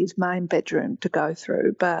still got his main bedroom to go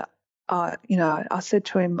through, but I said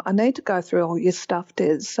to him, I need to go through all your stuff,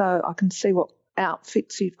 Des, so I can see what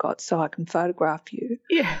outfits you've got so I can photograph you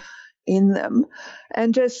in them.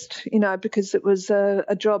 And just, because it was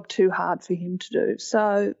a job too hard for him to do.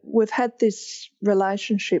 So we've had this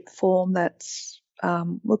relationship form that's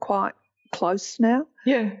we're quite close now.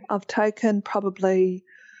 Yeah. I've taken probably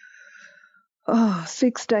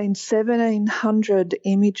 1,700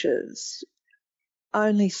 images.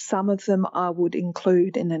 Only some of them I would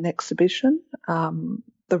include in an exhibition.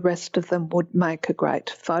 The rest of them would make a great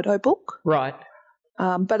photo book. Right.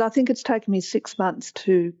 But I think it's taken me 6 months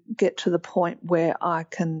to get to the point where I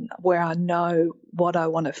know what I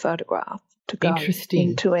want to photograph to go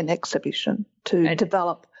into an exhibition to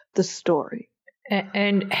develop the story.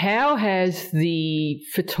 And how has the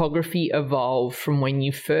photography evolved from when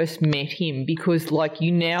you first met him? Because,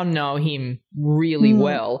 you now know him really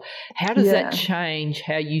well. How does that change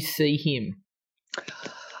how you see him?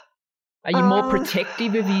 Are you more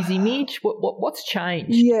protective of his image? What's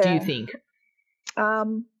changed, do you think?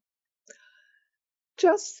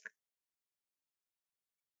 Just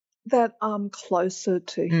that I'm closer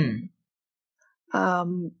to him.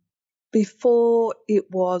 Before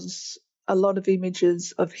it was a lot of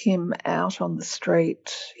images of him out on the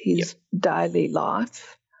street, his daily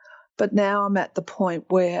life. But now I'm at the point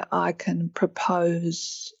where I can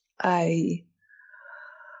propose a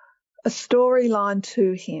storyline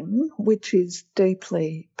to him which is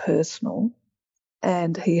deeply personal,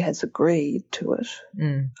 and he has agreed to it.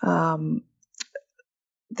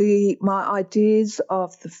 My ideas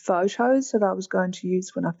of the photos that I was going to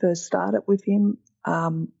use when I first started with him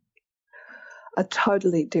are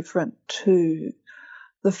totally different to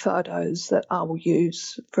the photos that I will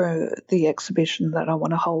use for the exhibition that I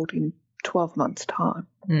want to hold in 12 months' time.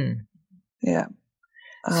 Yeah.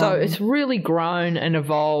 So it's really grown and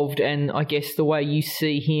evolved, and I guess the way you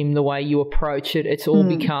see him, the way you approach it, it's all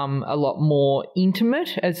become a lot more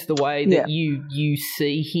intimate as the way that you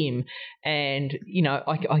see him. And,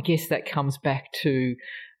 I guess that comes back to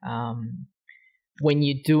when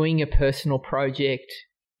you're doing a personal project,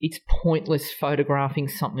 it's pointless photographing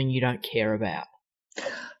something you don't care about.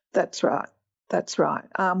 That's right.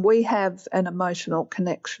 We have an emotional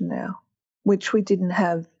connection now, which we didn't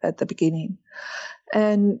have at the beginning.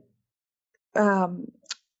 And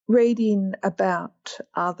reading about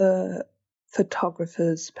other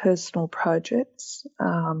photographers' personal projects,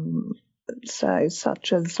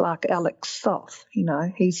 such as like Alex Soth,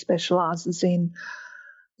 he specialises in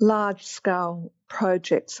large-scale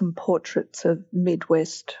projects and portraits of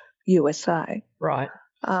Midwest USA. Right.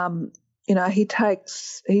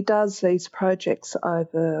 He does these projects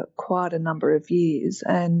over quite a number of years,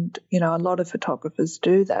 and, a lot of photographers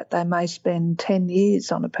do that. They may spend 10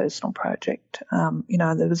 years on a personal project.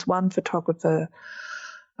 There was one photographer,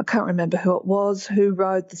 I can't remember who it was, who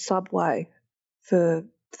rode the subway for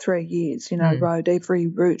 3 years, rode every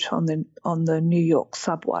route on the New York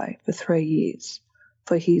subway for 3 years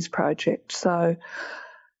for his project. So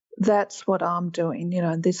that's what I'm doing.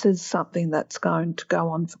 This is something that's going to go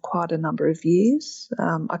on for quite a number of years.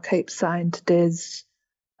 I keep saying to Des,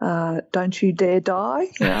 don't you dare die.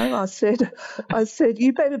 I said,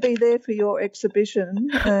 you better be there for your exhibition,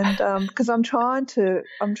 and because I'm trying to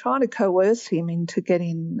coerce him into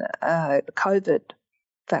getting COVID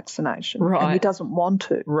vaccination, right. And he doesn't want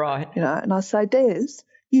to, right? And I say, Des,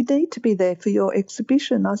 you need to be there for your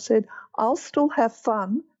exhibition. I said, I'll still have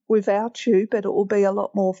fun without you, but it will be a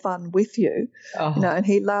lot more fun with you. And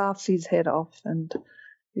he laughs his head off, and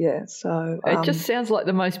so it just sounds like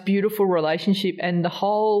the most beautiful relationship, and the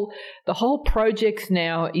whole project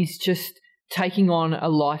now is just taking on a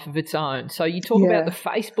life of its own. So you talk about the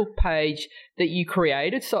Facebook page that you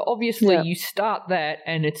created. So obviously you start that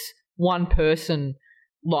and it's one person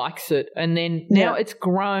likes it, and then now it's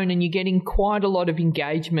grown and you're getting quite a lot of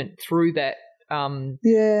engagement through that.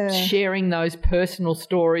 Sharing those personal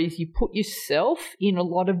stories. You put yourself in a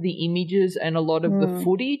lot of the images and a lot of the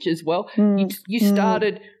footage as well. You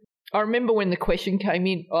started, I remember when the question came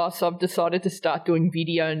in, so I've decided to start doing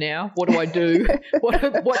video now. What do I do?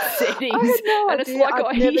 what settings? I had no and idea. It's like,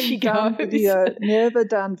 I've here never she done goes. Never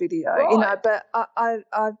done video, Right. but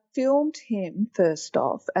I filmed him first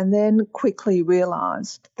off, and then quickly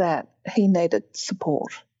realised that he needed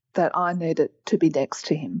support, that I needed to be next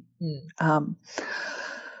to him.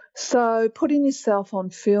 So putting yourself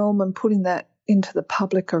on film and putting that into the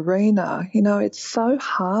public arena, it's so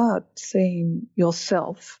hard seeing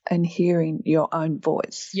yourself and hearing your own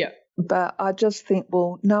voice. Yeah. But I just think,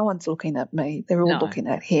 well, no one's looking at me. They're all looking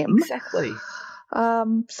at him. Exactly.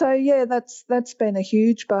 So yeah, that's been a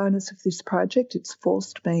huge bonus of this project. It's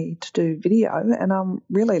forced me to do video, and I'm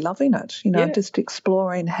really loving it. Just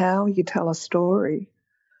exploring how you tell a story,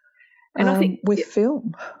 and I think with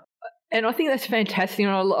film. And I think that's fantastic.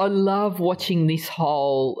 And I love watching this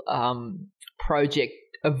whole project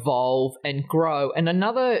evolve and grow. And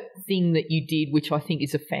another thing that you did, which I think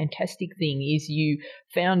is a fantastic thing, is you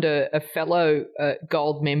found a fellow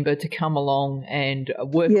Gold member to come along and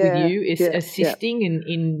work with you, assisting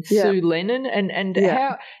in Sue Lennon. And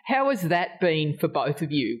how has that been for both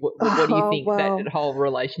of you? What do you think, that whole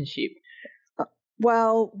relationship?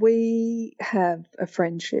 Well, we have a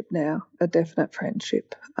friendship now, a definite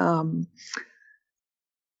friendship. I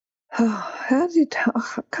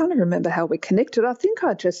can't remember how we connected. I think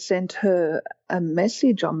I just sent her a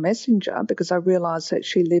message on Messenger because I realised that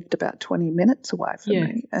she lived about 20 minutes away from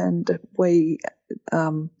me, and we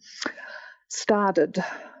started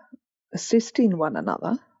assisting one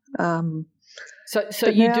another. So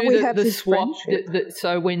you do the swap.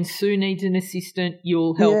 So when Sue needs an assistant,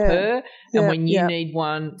 you'll help her, and when you need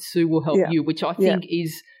one, Sue will help you, which I think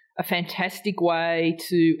is a fantastic way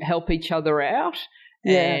to help each other out.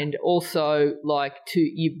 And also,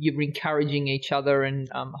 you're encouraging each other and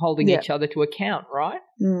holding each other to account, right?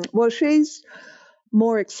 Well, she's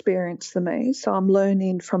more experienced than me, so I'm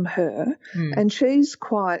learning from her. And she's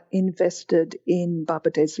quite invested in Baba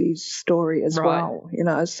Desi's story as well,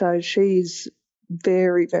 so she's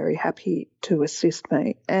very, very happy to assist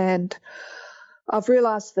me. And I've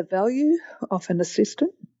realised the value of an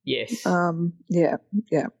assistant. Yes.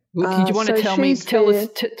 Well, did you want to tell us,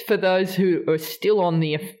 for those who are still on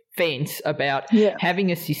the fence about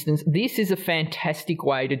having assistants, this is a fantastic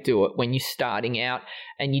way to do it when you're starting out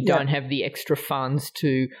and you don't have the extra funds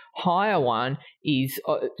to hire one, is,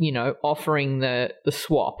 offering the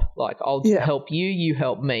swap. Like, I'll help you, you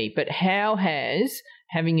help me. But how has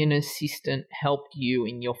having an assistant helped you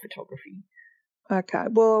in your photography? Okay,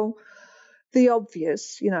 well, the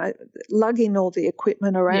obvious, lugging all the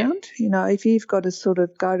equipment around. If you've got to sort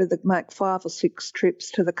of make 5 or 6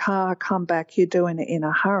 trips to the car, come back, you're doing it in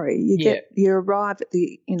a hurry. You arrive at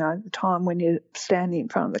the time when you're standing in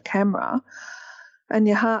front of the camera and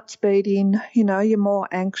your heart's beating, you're more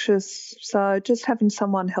anxious. So just having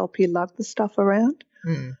someone help you lug the stuff around.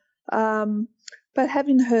 But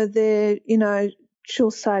having her there,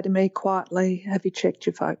 she'll say to me quietly, have you checked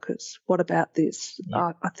your focus? What about this?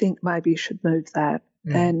 I think maybe you should move that.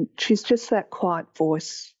 And she's just that quiet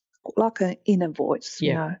voice, like an inner voice,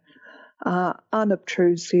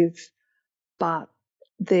 unobtrusive, but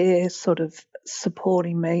they're sort of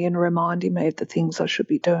supporting me and reminding me of the things I should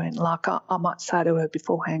be doing. Like I might say to her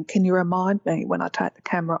beforehand, can you remind me when I take the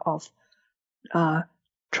camera off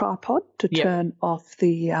tripod to turn off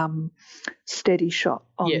the steady shot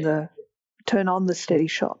on turn on the steady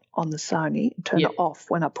shot on the Sony and turn it off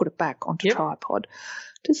when I put it back onto tripod.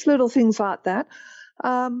 Just little things like that.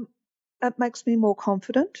 It makes me more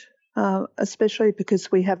confident, especially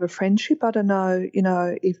because we have a friendship. I don't know,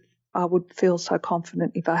 if I would feel so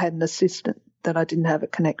confident if I had an assistant that I didn't have a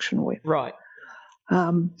connection with. Right.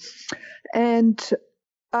 And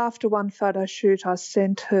after one photo shoot, I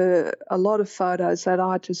sent her a lot of photos that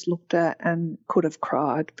I just looked at and could have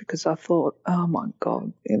cried because I thought, oh, my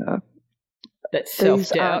God, that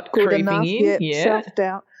self-doubt creeping in.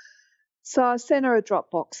 Self-doubt. So I sent her a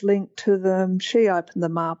Dropbox link to them. She opened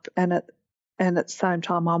them up, and at the same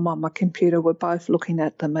time I'm on my computer. We're both looking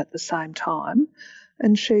at them at the same time.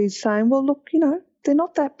 And she's saying, well, look, they're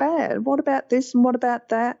not that bad. What about this and what about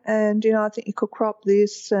that? And, I think you could crop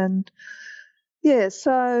this. And,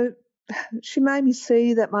 so she made me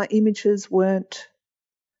see that my images weren't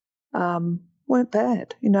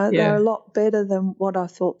bad. They're a lot better than what I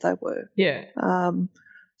thought they were. Yeah.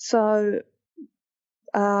 So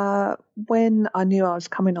when I knew I was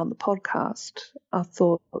coming on the podcast, I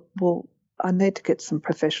thought, well, I need to get some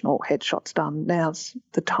professional headshots done. Now's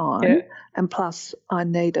the time. Yeah. And plus I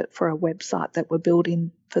need it for a website that we're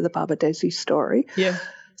building for the Baba Desi story. Yeah.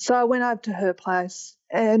 So I went over to her place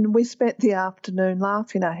and we spent the afternoon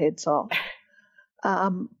laughing our heads off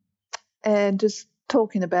and just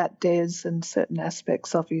talking about Des and certain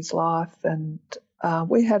aspects of his life, and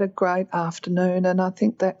we had a great afternoon, and I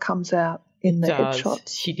think that comes out in the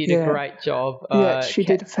headshots. She did a great job. She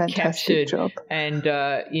did a fantastic job. And,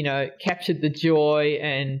 captured the joy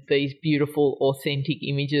and these beautiful, authentic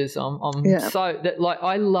images.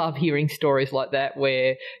 I love hearing stories like that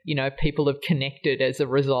where, people have connected as a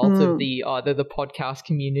result of either the podcast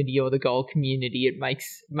community or the Gold community. It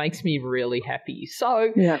makes me really happy.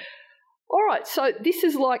 So, All right, so this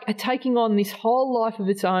is like taking on this whole life of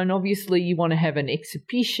its own. Obviously, you want to have an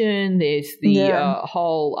exhibition. There's the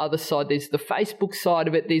whole other side. There's the Facebook side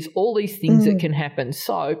of it. There's all these things that can happen.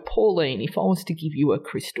 So, Pauline, if I was to give you a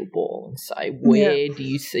crystal ball and say, where do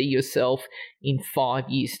you see yourself in 5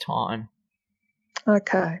 years' time?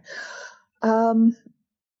 Okay. Well,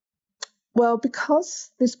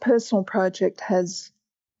 because this personal project has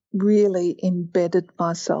really embedded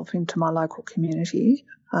myself into my local community,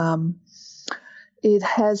 it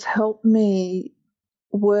has helped me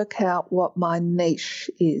work out what my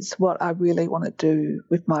niche is, what I really want to do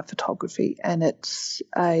with my photography, and it's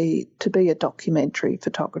to be a documentary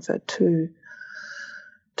photographer, to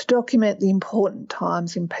document the important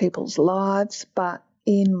times in people's lives, but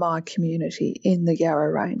in my community, in the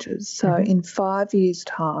Yarra Ranges. So in 5 years'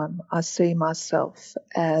 time, I see myself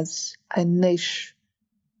as a niche.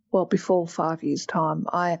 Well, before 5 years' time,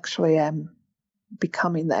 I actually am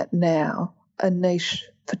becoming that now, a niche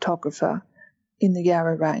photographer in the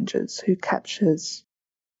Yarra Ranges who captures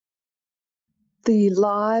the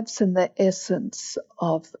lives and the essence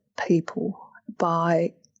of people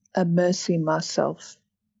by immersing myself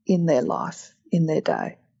in their life, in their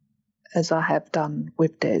day, as I have done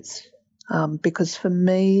with Des. Because for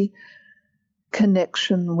me,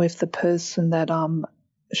 connection with the person that I'm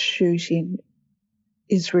shooting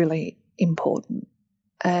is really important.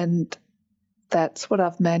 And that's what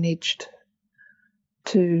I've managed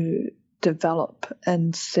to develop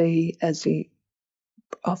and see as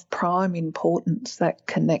of prime importance, that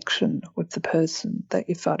connection with the person that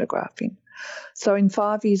you're photographing. So in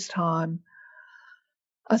 5 years' time,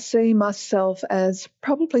 I see myself as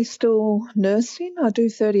probably still nursing. I do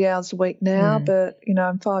 30 hours a week now, but, in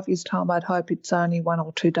 5 years' time, I'd hope it's only 1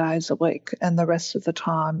 or 2 days a week, and the rest of the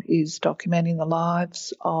time is documenting the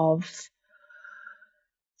lives of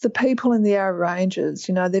the people in the Yarra Ranges.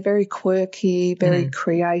 They're very quirky, very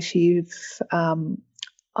creative.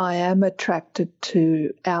 I am attracted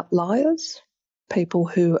to outliers, people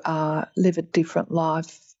who live a different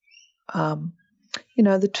life.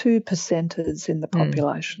 The 2%ers in the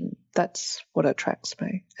population, that's what attracts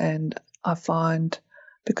me. And I find,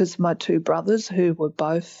 because my two brothers who were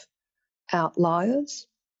both outliers,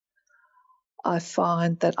 I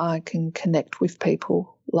find that I can connect with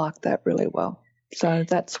people like that really well. So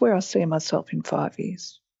that's where I see myself in 5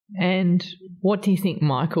 years. And what do you think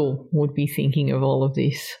Michael would be thinking of all of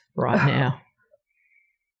this right now?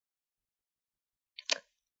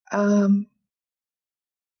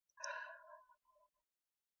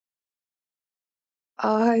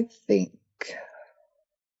 I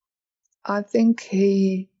think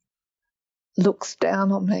he looks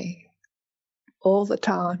down on me all the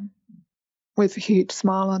time with a huge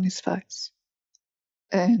smile on his face.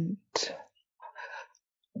 And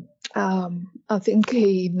I think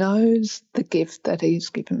he knows the gift that he's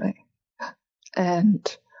given me.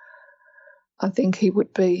 And I think he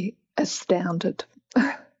would be astounded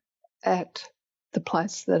at the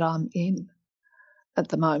place that I'm in at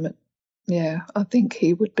the moment. Yeah, I think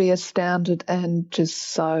he would be astounded and just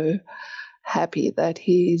so happy that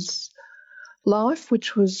his life,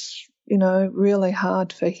 which was, really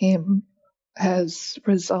hard for him, has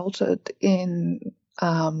resulted in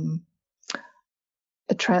a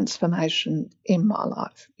transformation in my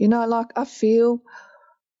life. I feel,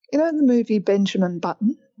 the movie Benjamin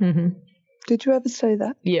Button. Mm-hmm. Did you ever see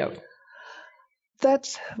that? Yeah.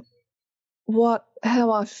 That's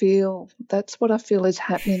how I feel. That's what I feel is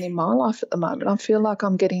happening in my life at the moment. I feel like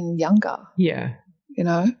I'm getting younger. Yeah.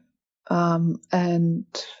 And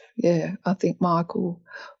yeah, I think Michael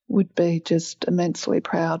would be just immensely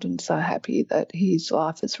proud and so happy that his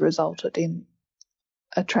life has resulted in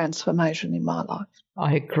a transformation in my life.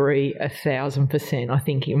 I agree 1,000%. I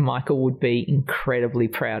think Michael would be incredibly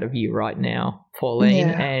proud of you right now, Pauline.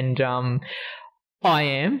 Yeah. And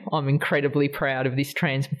I'm incredibly proud of this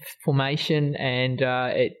transformation, and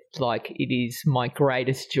it is my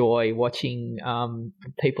greatest joy watching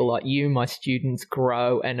people like you, my students,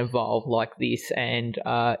 grow and evolve like this. And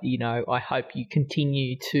I hope you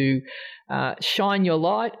continue to shine your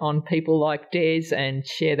light on people like Des and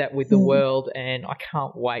share that with the world. And I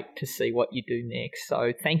can't wait to see what you do next.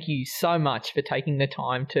 So thank you so much for taking the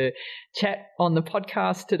time to chat on the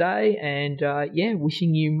podcast today. And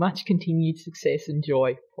wishing you much continued success and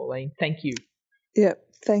joy, Pauline. Thank you. Yep.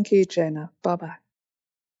 Thank you, Jenna. Bye-bye.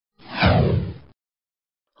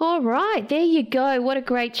 All right, there you go. What a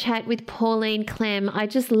great chat with Pauline Clem. I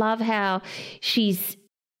just love how she's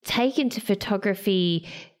taken to photography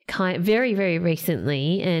very, very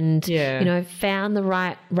recently, and you know, found the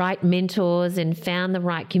right mentors and found the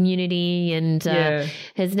right community, and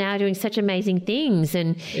is now doing such amazing things.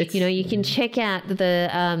 And you know, you can check out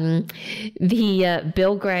the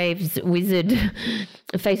Belgrave's Wizard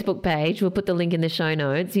Facebook page. We'll put the link in the show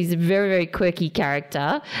notes. He's a very, very quirky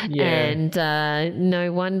character, and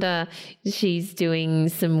no wonder she's doing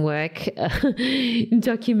some work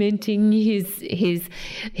documenting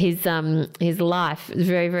his life.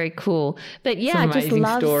 Very, very cool. But I just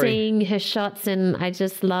love seeing her shots, and I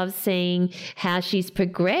just love seeing how she's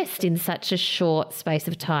progressed in such a short space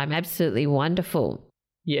of time. Absolutely wonderful.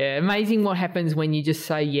 Yeah, amazing what happens when you just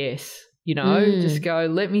say yes. You know, just go,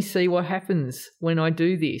 let me see what happens when I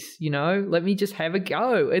do this, you know, let me just have a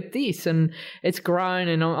go at this. And it's grown,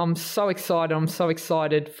 and I'm so excited. I'm so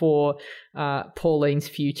excited for Pauline's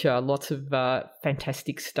future. Lots of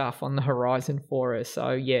fantastic stuff on the horizon for her.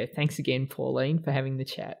 So, yeah, thanks again, Pauline, for having the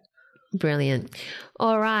chat. Brilliant.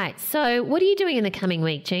 All right. So what are you doing in the coming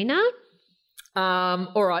week, Gina?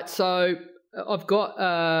 All right. So I've got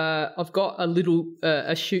a little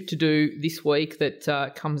a shoot to do this week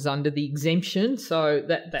that comes under the exemption, so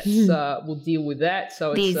that's we'll deal with that.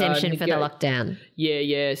 So the exemption for the lockdown.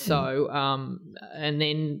 Yeah. So and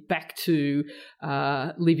then back to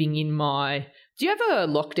living in my. Do you have a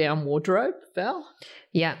lockdown wardrobe, Val?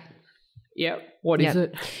 Yeah. Yeah. What is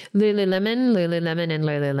it? Lululemon, and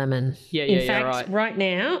Lululemon. Yeah. In fact, right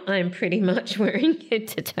now I'm pretty much wearing head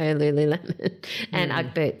to toe Lululemon and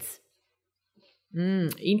UGG boots.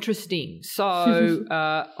 Interesting. So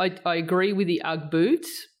I agree with the UGG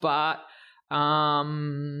boots, but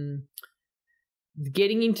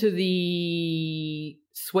getting into the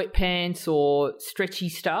sweatpants or stretchy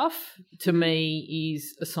stuff to me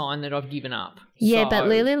is a sign that I've given up. Yeah, but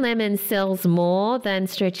Lululemon sells more than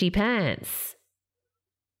stretchy pants.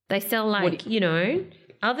 They sell like, you know,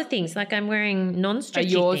 other things. Like I'm wearing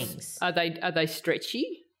non-stretchy things. Are they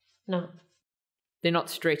stretchy? No. They're not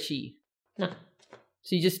stretchy? No.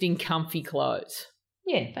 So you're just in comfy clothes?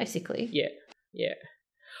 Yeah, basically. Yeah.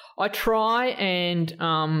 I try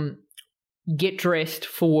and get dressed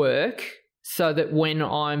for work so that when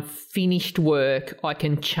I'm finished work, I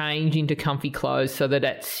can change into comfy clothes so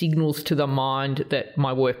that signals to the mind that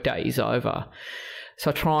my workday is over. So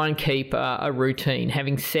I try and keep a routine.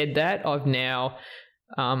 Having said that, I've now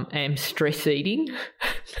am stress eating.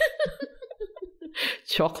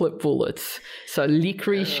 Chocolate bullets. So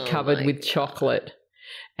licorice covered with chocolate.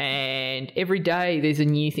 And every day there's a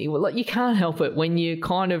new thing. Well, like, you can't help it when you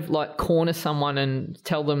kind of like corner someone and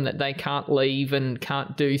tell them that they can't leave and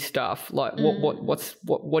can't do stuff. Like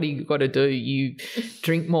what do you got to do? You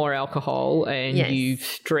drink more alcohol and you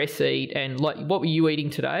stress eat. And like, what were you eating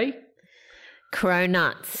today?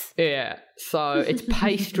 Cronuts. Yeah. So it's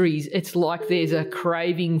pastries. It's like there's a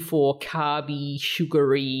craving for carby,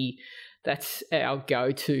 sugary. That's our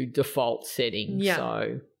go-to default setting. Yeah.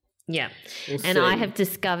 So yeah. We'll and see. I have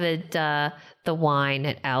discovered the wine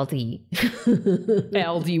at Aldi.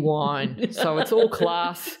 Aldi wine. So it's all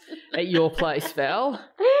class at your place, Val.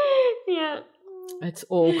 Yeah. It's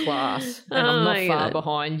all class. And I'm not far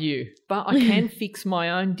behind you. But I can fix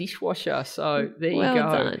my own dishwasher. So there you go.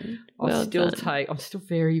 Done. I'm still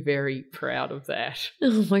very, very proud of that.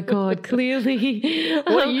 Oh my God, clearly.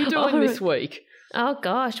 What are you doing this week? Oh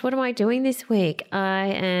gosh, what am I doing this week?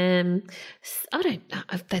 I don't know.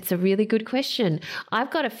 That's a really good question.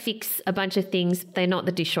 I've got to fix a bunch of things. They're not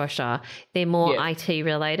the dishwasher. They're more IT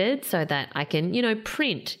related so that I can, you know,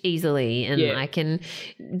 print easily and I can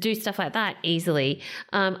do stuff like that easily.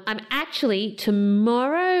 I'm actually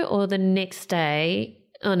tomorrow or the next day.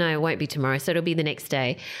 Oh, no, it won't be tomorrow, so it'll be the next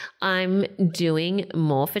day. I'm doing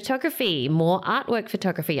more photography, more artwork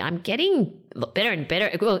photography. I'm getting better and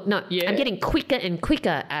better. Well, no, I'm getting quicker and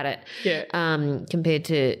quicker at it compared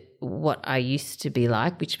to what I used to be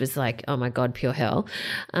like, which was like, oh, my God, pure hell.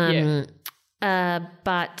 I'll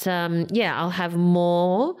have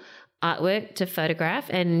more artwork to photograph,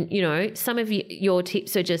 and you know, some of your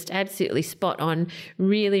tips are just absolutely spot on,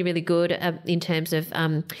 really, really good in terms of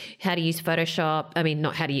how to use Photoshop. I mean,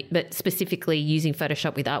 not how to use, but specifically using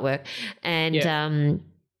Photoshop with artwork, and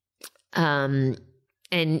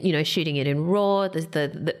you know, shooting it in RAW. There's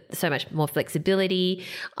the so much more flexibility.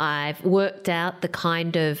 I've worked out the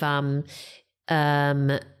kind of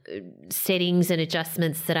settings and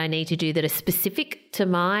adjustments that I need to do that are specific to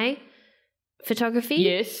my photography.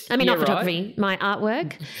 Yes. I mean, not photography, my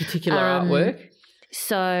artwork. Particular artwork.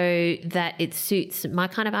 So that it suits my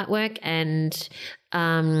kind of artwork. And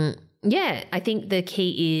I think the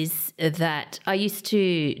key is that I used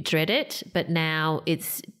to dread it, but now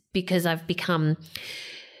it's because I've become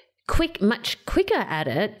much quicker at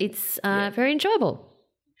it, it's very enjoyable.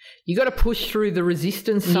 You got to push through the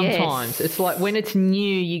resistance sometimes. Yes. It's like when it's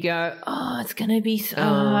new, you go, it's going to be so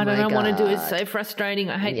hard. I don't want to do it. It's so frustrating.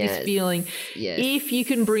 I hate this feeling. Yes. If you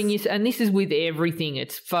can bring and this is with everything,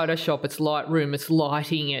 it's Photoshop, it's Lightroom, it's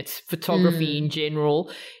lighting, it's photography in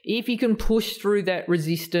general. If you can push through that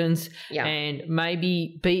resistance and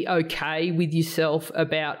maybe be okay with yourself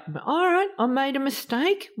about, all right, I made a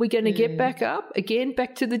mistake. We're going to get back up. Again,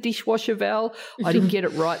 back to the dishwasher, Val. I didn't get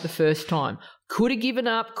it right the first time. Could have given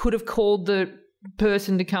up, could have called the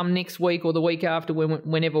person to come next week or the week after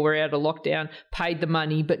whenever we're out of lockdown, paid the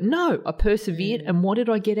money. But no, I persevered. And what did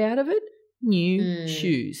I get out of it? New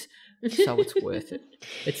shoes. So it's worth it.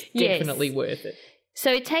 It's definitely worth it. So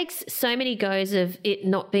it takes so many goes of it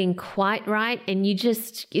not being quite right, and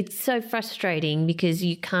it's so frustrating because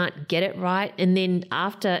you can't get it right. And then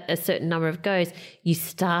after a certain number of goes, you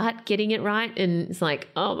start getting it right, and it's like,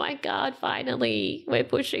 oh my God, finally, we're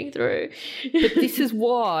pushing through. But this is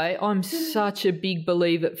why I'm such a big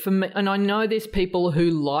believer for me. And I know there's people who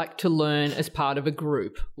like to learn as part of a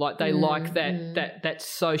group, like they like that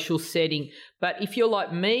social setting. But if you're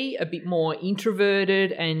like me, a bit more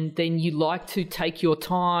introverted, and then you like to take your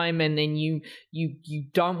time, and then you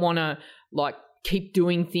don't want to like keep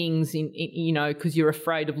doing things in because you're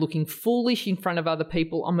afraid of looking foolish in front of other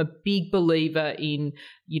people. I'm a big believer in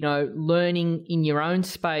learning in your own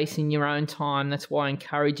space, in your own time. That's why I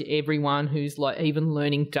encourage everyone who's like even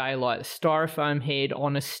learning daylight, a styrofoam head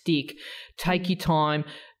on a stick. Take your time.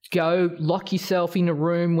 Go lock yourself in a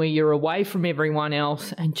room where you're away from everyone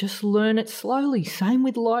else and just learn it slowly. Same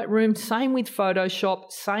with Lightroom, same with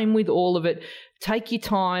Photoshop, same with all of it. Take your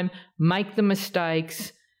time, make the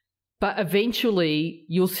mistakes, but eventually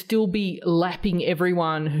you'll still be lapping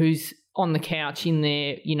everyone who's on the couch in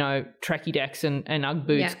their, tracky dacks and Ugg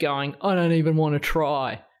boots going, I don't even want to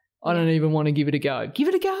try. I don't even want to give it a go. Give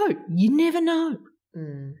it a go. You never know.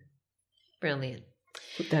 Brilliant.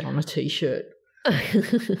 Put that on a T-shirt.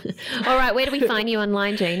 All right, where do we find you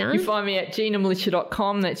online, Gina? You find me at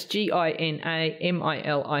ginamilicia.com. That's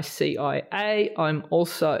GINAMILICIA. I'm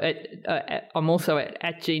also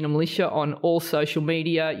at Gina Milicia on all social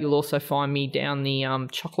media. You'll also find me down the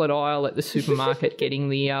chocolate aisle at the supermarket getting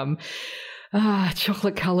the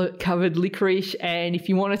chocolate covered licorice. And if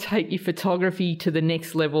you want to take your photography to the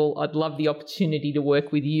next level, I'd love the opportunity to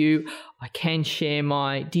work with you. I can share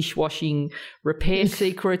my dishwashing repair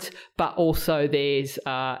secrets, but also there's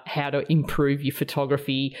how to improve your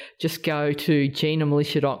photography. Just go to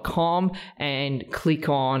ginamilicia.com and click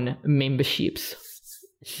on memberships.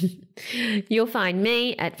 You'll find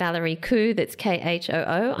me at Valerie Khoo, that's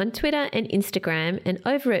KHOO, on Twitter and Instagram, and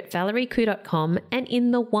over at valeriekhoo.com and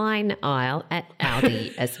in the wine aisle at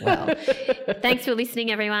Aldi as well. Thanks for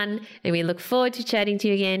listening, everyone, and we look forward to chatting to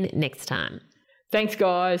you again next time. Thanks,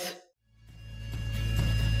 guys.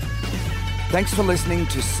 Thanks for listening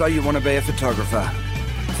to So You Want to Be a Photographer.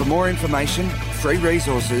 For more information, free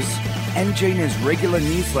resources, and Gina's regular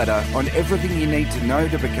newsletter on everything you need to know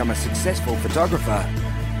to become a successful photographer,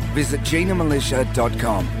 visit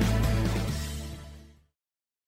ginamilicia.com.